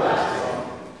life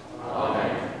everlasting.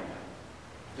 Amen.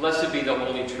 Blessed be the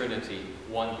Holy Trinity,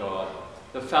 one God,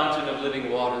 the fountain of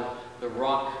living water, the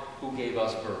rock who gave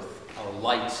us birth, our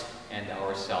light and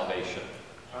our salvation.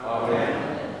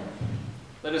 Amen.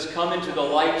 Let us come into the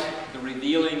light, the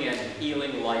revealing and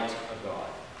healing light of God.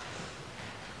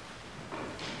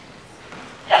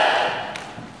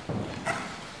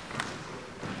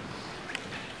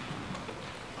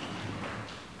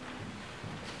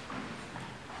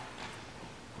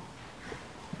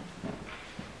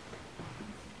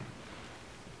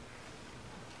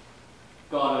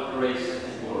 God of grace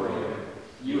and glory,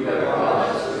 you have brought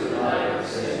us through the night of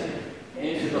sin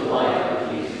into the light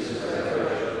of Jesus'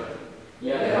 resurrection.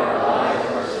 Yet our lives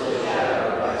are still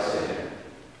shadowed by sin.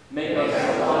 Make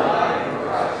us alive in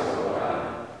Christ, O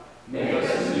God. Make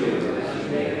us new as you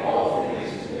make all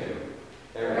things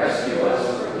new. Rescue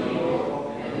us from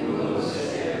evil and rule us in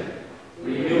sin.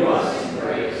 Renew us in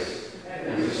grace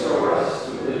and restore us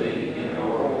to living in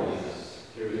your holiness.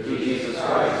 Through Jesus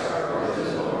Christ, our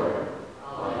blessed Lord.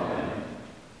 Amen.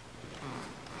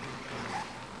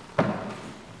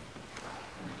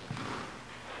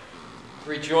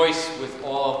 Rejoice with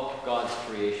all God's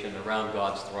creation around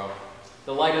God's throne.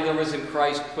 The light of the risen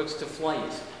Christ puts to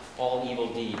flight all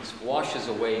evil deeds, washes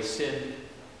away sin,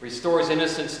 restores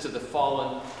innocence to the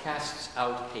fallen, casts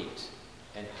out hate,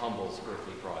 and humbles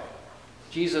earthly pride.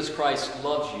 Jesus Christ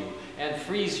loves you and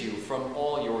frees you from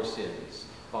all your sins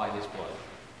by his blood.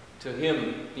 To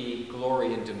him be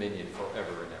glory and dominion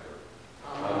forever and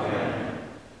ever. Amen.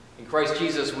 In Christ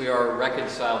Jesus we are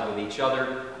reconciled with each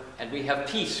other, and we have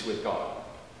peace with God.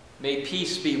 May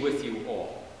peace be with you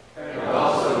all. And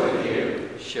also with you.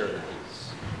 Share the peace.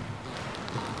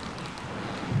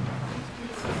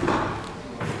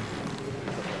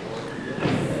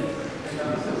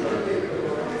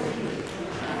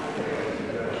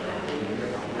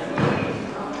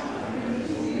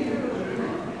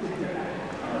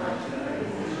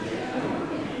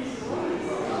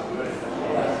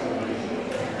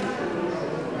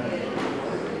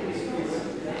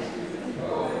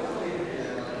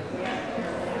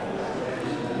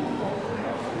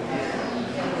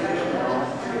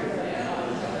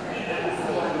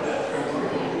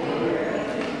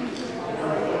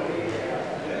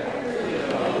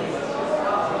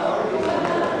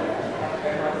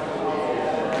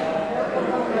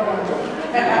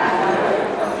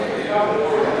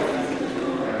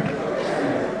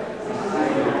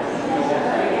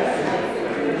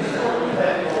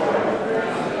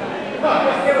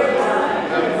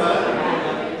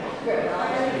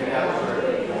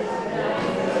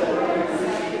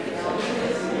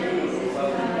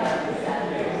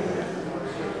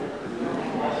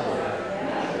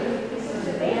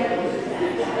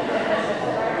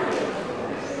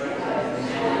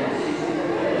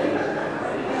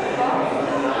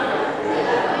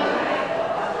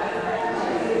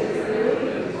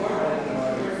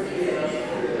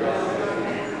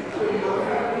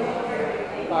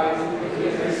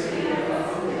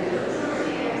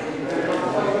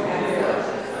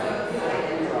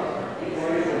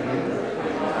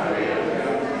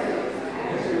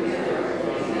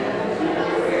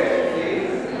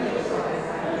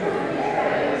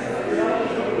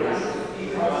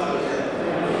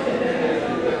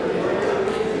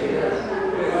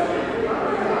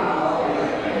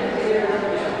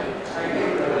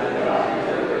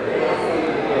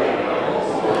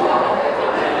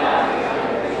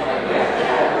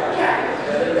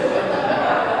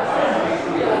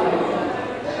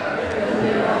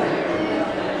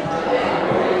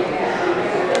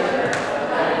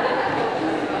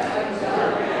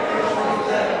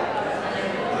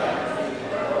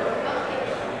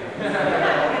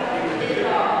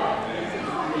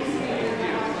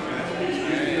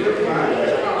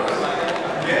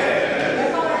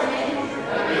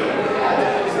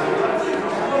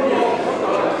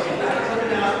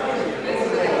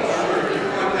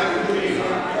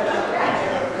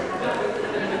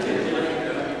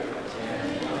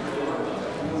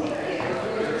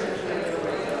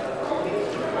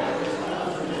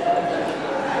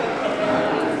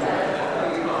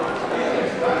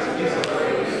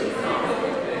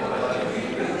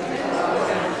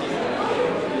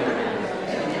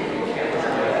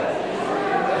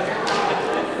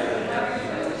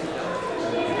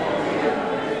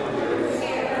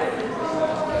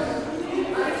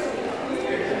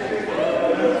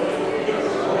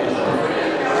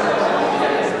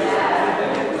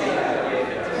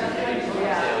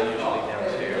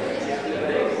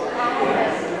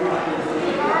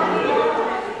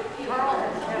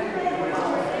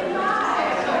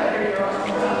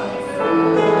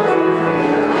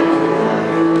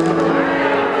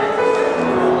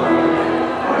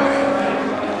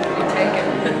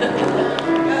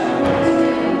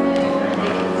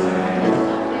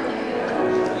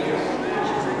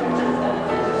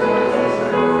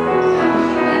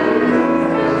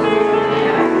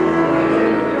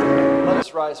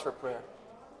 rise for prayer.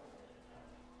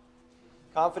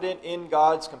 Confident in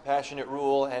God's compassionate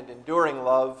rule and enduring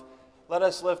love, let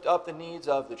us lift up the needs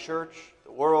of the church,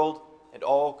 the world, and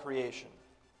all creation.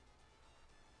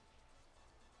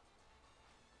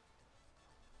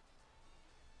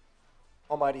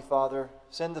 Almighty Father,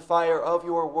 send the fire of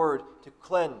your word to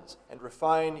cleanse and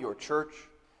refine your church,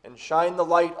 and shine the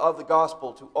light of the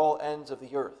gospel to all ends of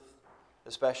the earth.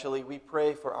 Especially we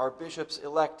pray for our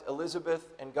bishops-elect Elizabeth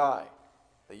and Guy,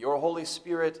 that your Holy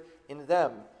Spirit in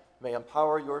them may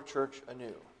empower your church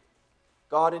anew.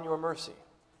 God, in your mercy.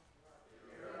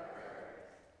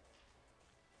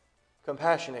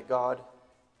 Compassionate God,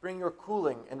 bring your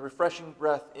cooling and refreshing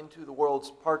breath into the world's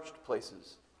parched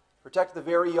places. Protect the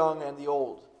very young and the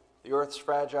old, the earth's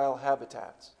fragile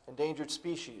habitats, endangered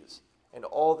species, and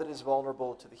all that is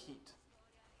vulnerable to the heat.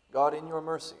 God, in your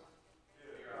mercy.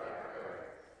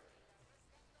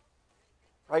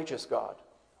 Righteous God,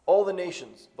 all the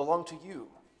nations belong to you.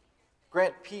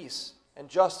 Grant peace and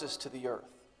justice to the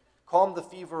earth. Calm the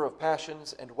fever of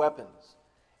passions and weapons.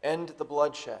 End the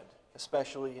bloodshed,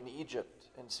 especially in Egypt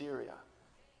and Syria,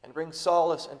 and bring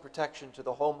solace and protection to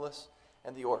the homeless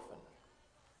and the orphan.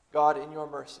 God, in your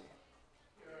mercy.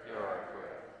 Hear our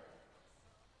prayer.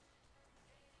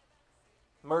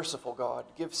 Merciful God,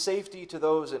 give safety to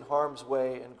those in harm's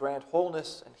way and grant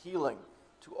wholeness and healing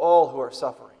to all who are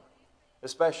suffering.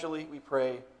 Especially, we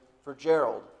pray for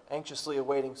Gerald, anxiously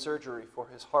awaiting surgery for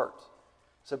his heart,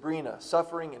 Sabrina,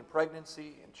 suffering in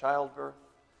pregnancy and childbirth,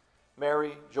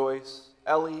 Mary, Joyce,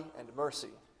 Ellie, and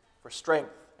Mercy for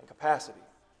strength and capacity,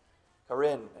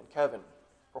 Corinne and Kevin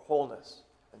for wholeness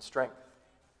and strength,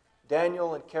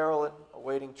 Daniel and Carolyn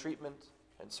awaiting treatment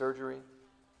and surgery,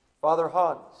 Father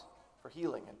Hans for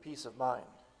healing and peace of mind,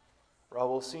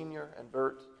 Raul Sr. and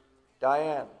Bert,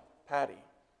 Diane, Patty,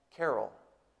 Carol,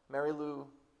 Mary Lou,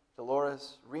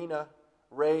 Dolores, Rena,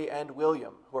 Ray, and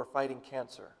William, who are fighting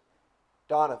cancer,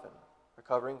 Donovan,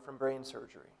 recovering from brain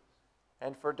surgery,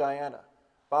 and for Diana,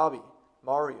 Bobby,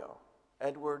 Mario,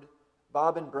 Edward,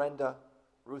 Bob and Brenda,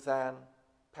 Ruth Ann,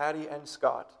 Patty, and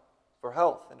Scott, for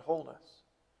health and wholeness.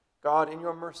 God, in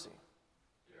your mercy.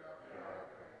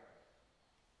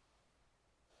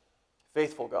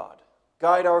 Faithful God,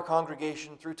 guide our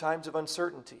congregation through times of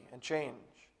uncertainty and change.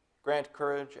 Grant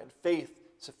courage and faith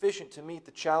sufficient to meet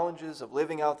the challenges of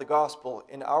living out the gospel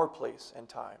in our place and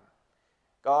time.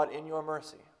 God, in your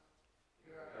mercy.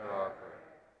 Hear our prayer.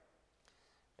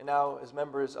 And now, as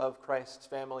members of Christ's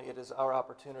family, it is our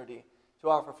opportunity to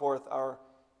offer forth our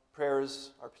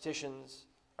prayers, our petitions,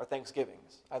 our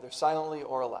thanksgivings, either silently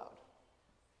or aloud.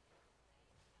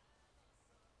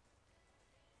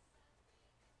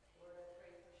 Lord, I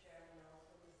pray for Sharon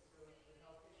Nelson, who's going through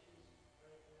health issues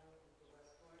right now with the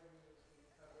West Gordon, who's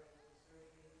recovering from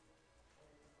surgery,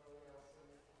 and Bo Nelson,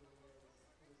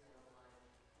 who's now blind.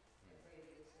 I pray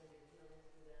that you send your healing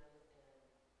to them and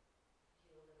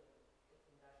heal them and get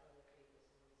them back on their feet as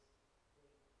soon as you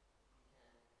can.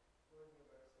 Lord, in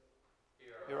your mercy.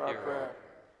 Hear our prayer.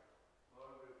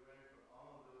 Lord, we pray for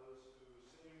all those who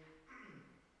seem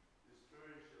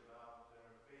discouraged about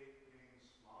their faith being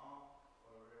small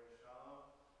or very shallow.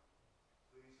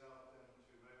 Please help them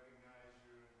to recognize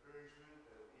your encouragement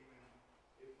that even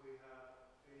if we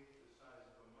have faith the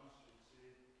size of a mustard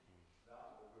seed,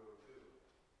 that will grow too.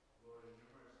 Lord, in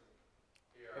your mercy.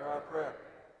 Hear our prayer.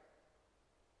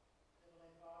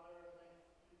 Heavenly Father, thank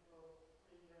you for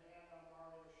putting your hand on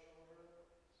Mario's shoulder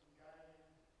and guiding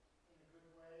him in a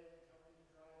good way, helping to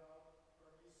drive out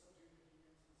or at least subdue the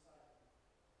demons inside him.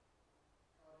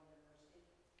 God, in your mercy.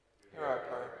 Hear our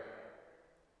prayer.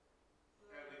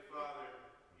 Heavenly Father,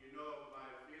 you know my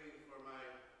feelings for my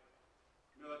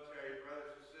military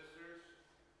brothers and sisters,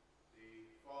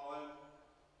 the fallen,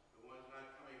 the ones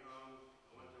not coming home,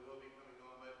 the ones that will be coming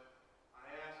home, but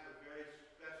I ask a very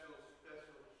special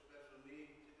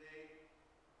need today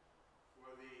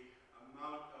for the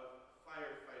amount of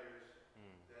firefighters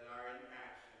that are in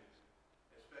action,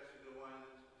 especially the ones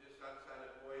just outside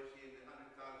of Boise in the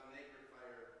 100,000 acre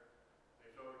fire.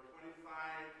 There's over 25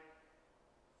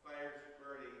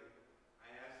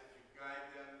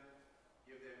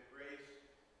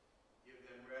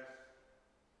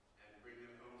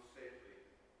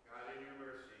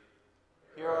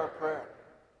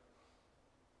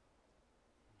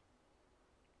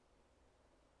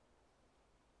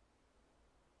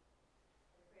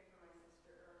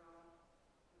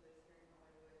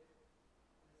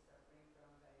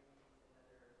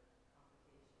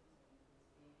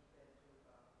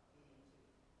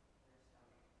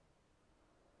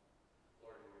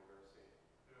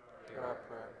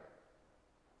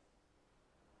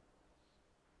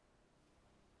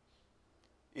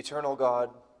 Eternal God,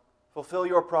 fulfill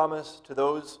your promise to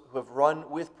those who have run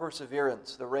with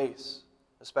perseverance the race,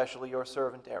 especially your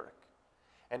servant Eric.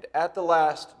 And at the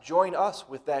last, join us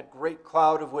with that great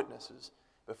cloud of witnesses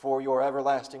before your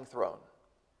everlasting throne.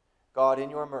 God, in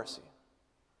your mercy.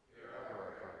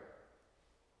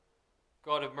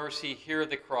 God of mercy, hear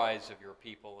the cries of your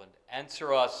people and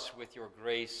answer us with your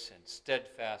grace and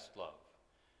steadfast love.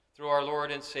 Through our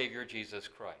Lord and Savior Jesus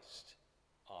Christ.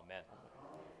 Amen.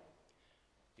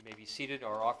 You may be seated.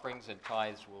 Our offerings and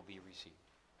tithes will be received.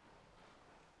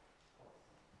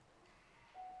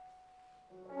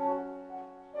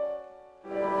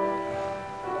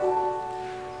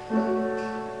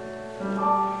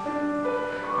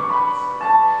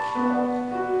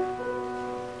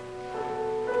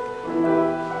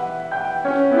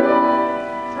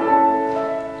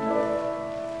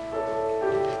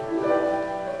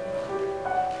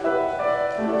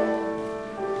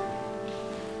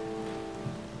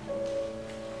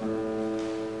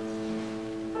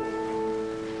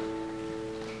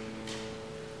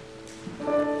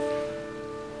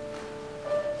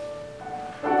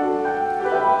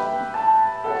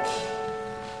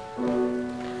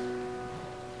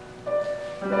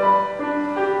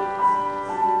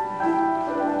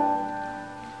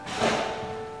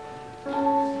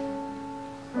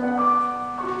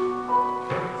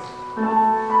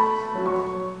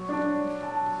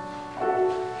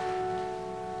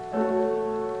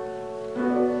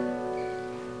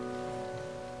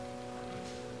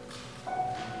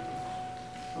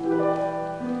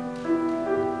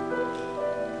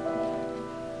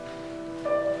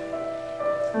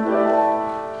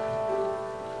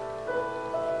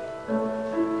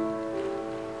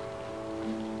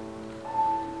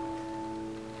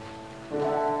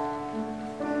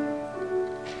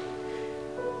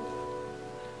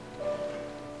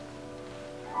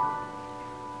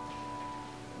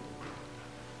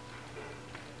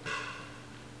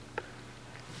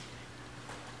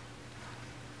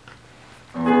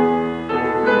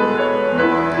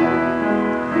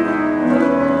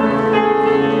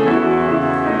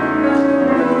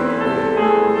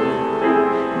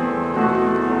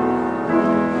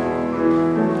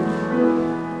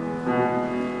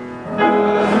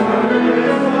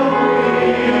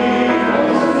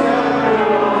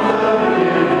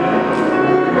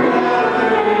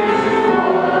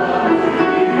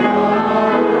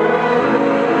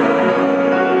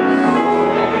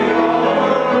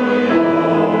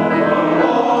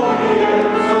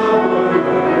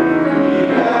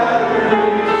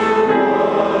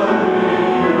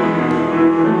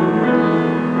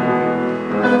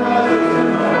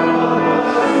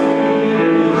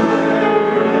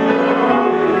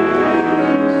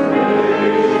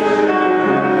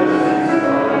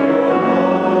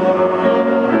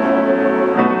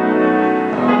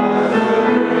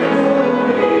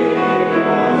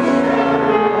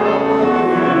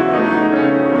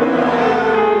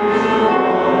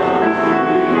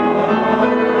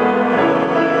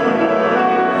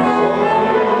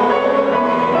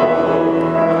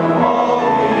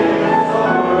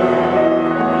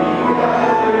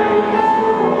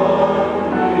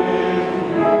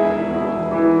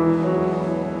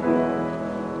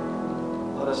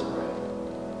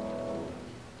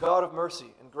 God of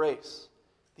mercy and grace,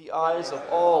 the eyes of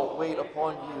all wait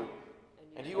upon you,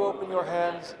 and you open your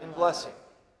hands in blessing.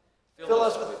 Fill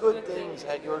us with good things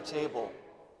at your table,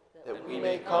 that we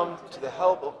may come to the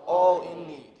help of all in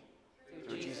need.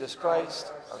 Through Jesus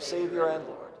Christ, our Savior and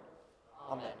Lord.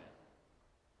 Amen.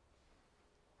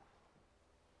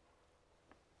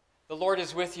 The Lord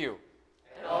is with you.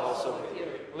 And also with you.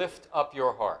 Lift up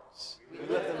your hearts. We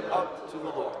lift them up to the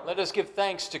Lord. Let us give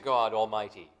thanks to God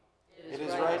Almighty. It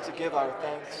is right to give our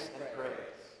thanks and praise.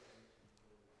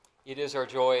 It is our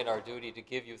joy and our duty to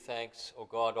give you thanks, O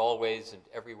God, always and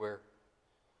everywhere,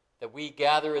 that we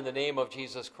gather in the name of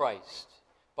Jesus Christ.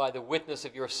 By the witness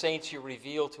of your saints, you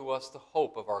reveal to us the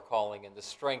hope of our calling and the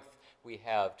strength we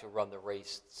have to run the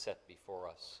race set before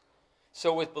us.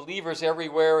 So with believers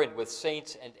everywhere and with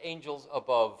saints and angels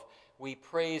above, we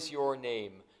praise your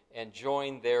name and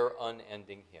join their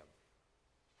unending hymn.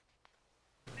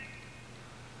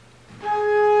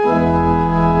 Hosanna,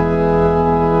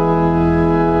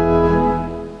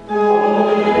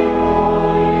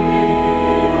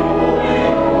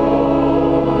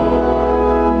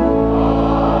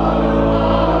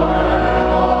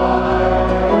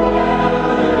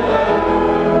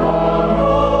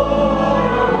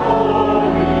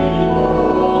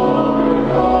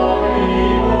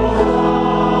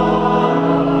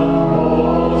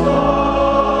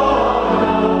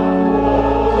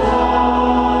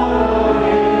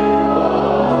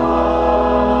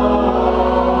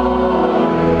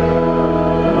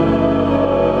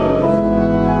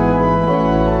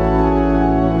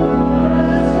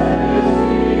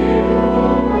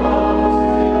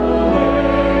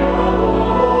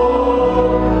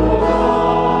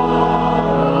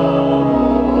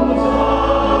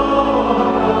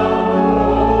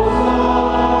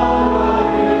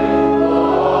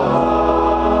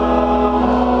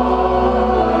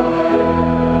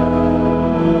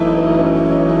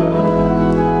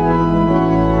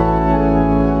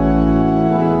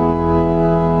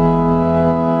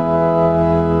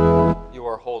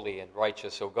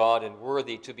 righteous, O God, and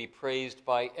worthy to be praised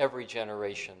by every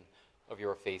generation of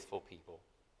your faithful people.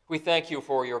 We thank you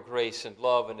for your grace and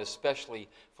love, and especially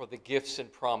for the gifts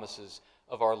and promises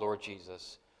of our Lord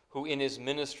Jesus, who in his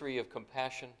ministry of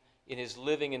compassion, in his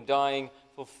living and dying,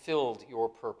 fulfilled your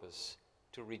purpose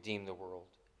to redeem the world.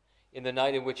 In the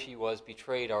night in which he was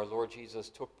betrayed, our Lord Jesus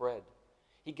took bread.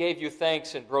 He gave you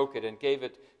thanks and broke it and gave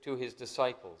it to his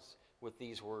disciples with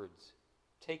these words,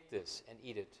 "Take this and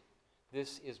eat it.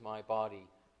 This is my body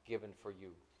given for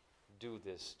you. Do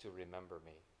this to remember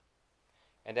me."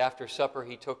 And after supper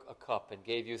he took a cup and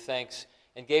gave you thanks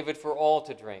and gave it for all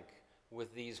to drink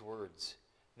with these words,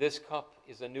 "This cup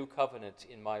is a new covenant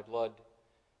in my blood,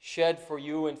 shed for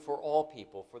you and for all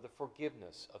people for the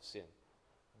forgiveness of sin.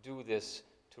 Do this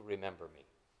to remember me."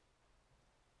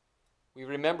 We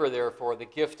remember, therefore, the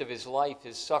gift of his life,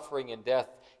 his suffering and death,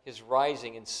 his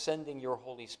rising and sending your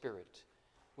Holy Spirit.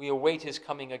 We await his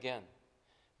coming again.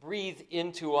 Breathe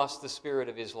into us the spirit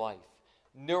of his life.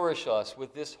 Nourish us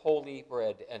with this holy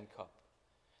bread and cup,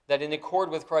 that in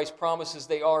accord with Christ's promises,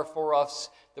 they are for us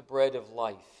the bread of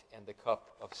life and the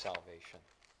cup of salvation.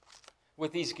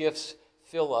 With these gifts,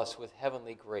 fill us with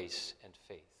heavenly grace and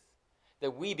faith,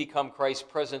 that we become Christ's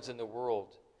presence in the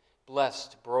world,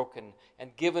 blessed, broken,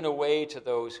 and given away to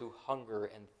those who hunger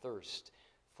and thirst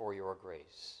for your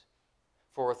grace.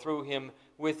 For through him,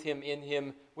 in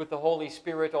him, with the Holy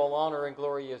Spirit, all honor and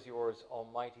glory is yours,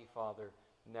 Almighty Father,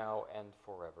 now and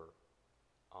forever.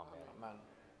 Amen. Amen.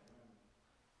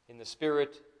 In the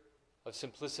spirit of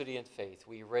simplicity and faith,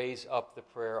 we raise up the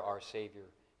prayer our Savior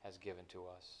has given to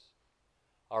us.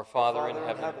 Our Father in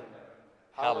heaven,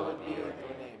 hallowed be your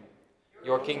name.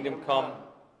 Your kingdom come,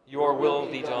 your will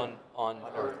be done on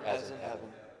earth as in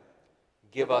heaven.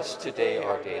 Give us today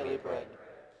our daily bread.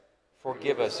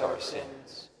 Forgive us our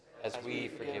sins, as we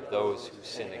forgive those who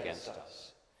sin against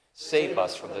us. Save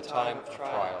us from the time of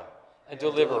trial, and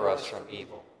deliver us from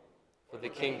evil. For the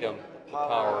kingdom, the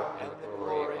power, and the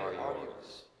glory are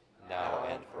yours, now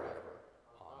and forever.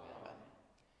 Amen.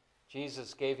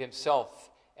 Jesus gave himself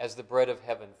as the bread of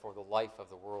heaven for the life of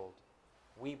the world.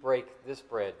 We break this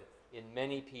bread in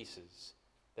many pieces,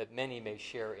 that many may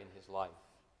share in his life.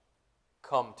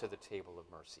 Come to the table of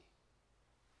mercy.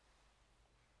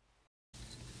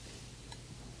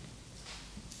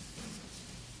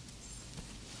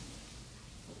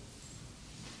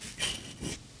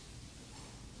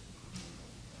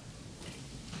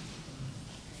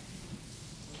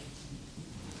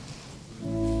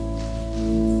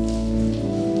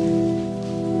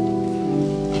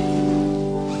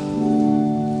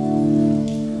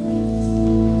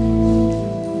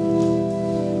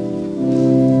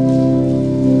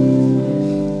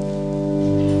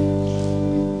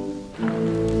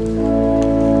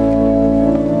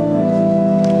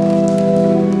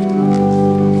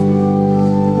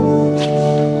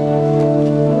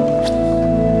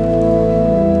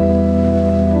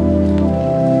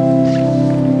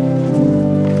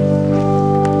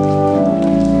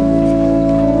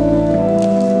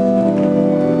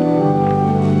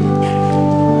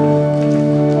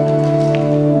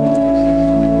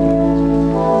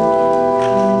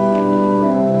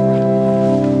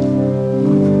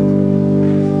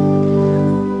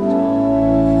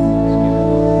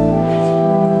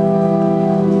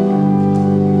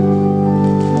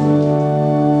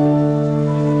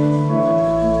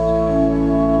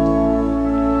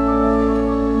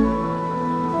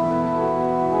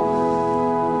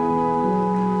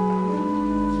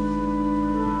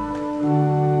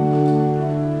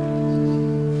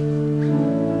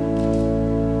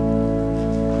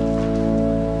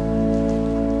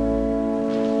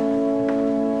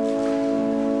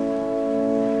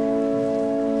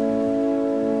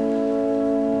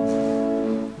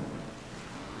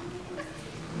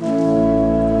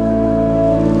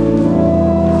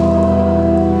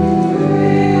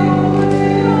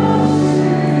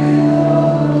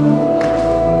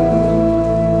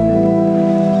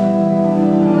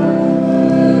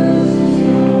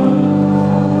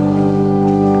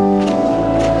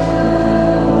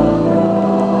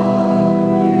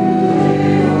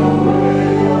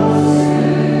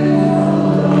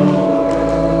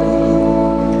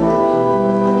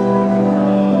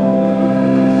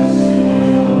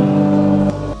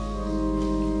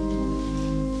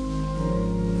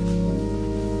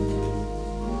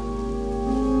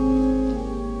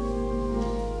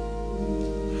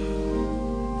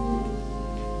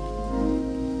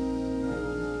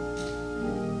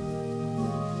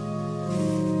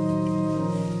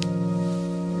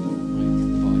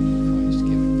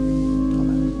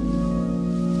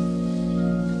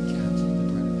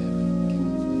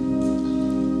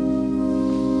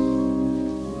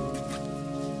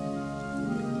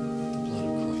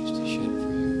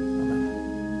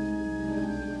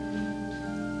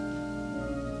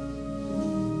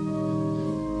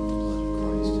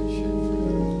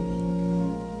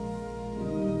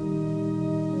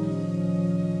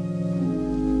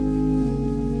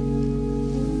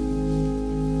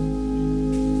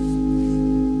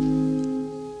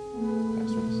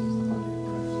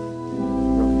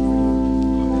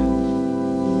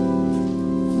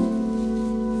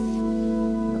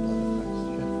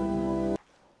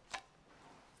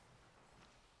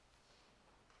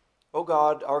 O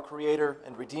God, our Creator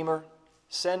and Redeemer,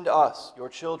 send us, your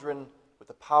children, with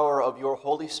the power of your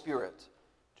Holy Spirit,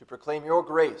 to proclaim your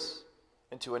grace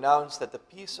and to announce that the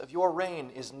peace of your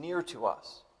reign is near to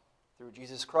us. Through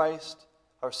Jesus Christ,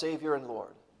 our Savior and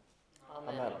Lord.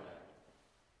 Amen.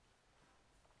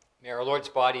 May our Lord's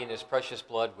body and his precious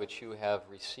blood, which you have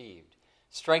received,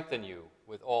 strengthen you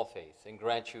with all faith and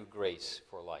grant you grace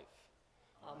for life.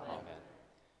 Amen.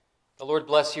 The Lord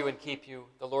bless you and keep you.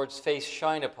 The Lord's face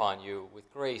shine upon you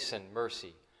with grace and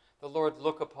mercy. The Lord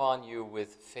look upon you with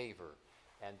favor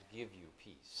and give you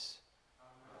peace.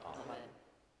 Amen.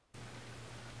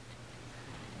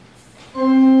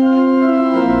 Amen.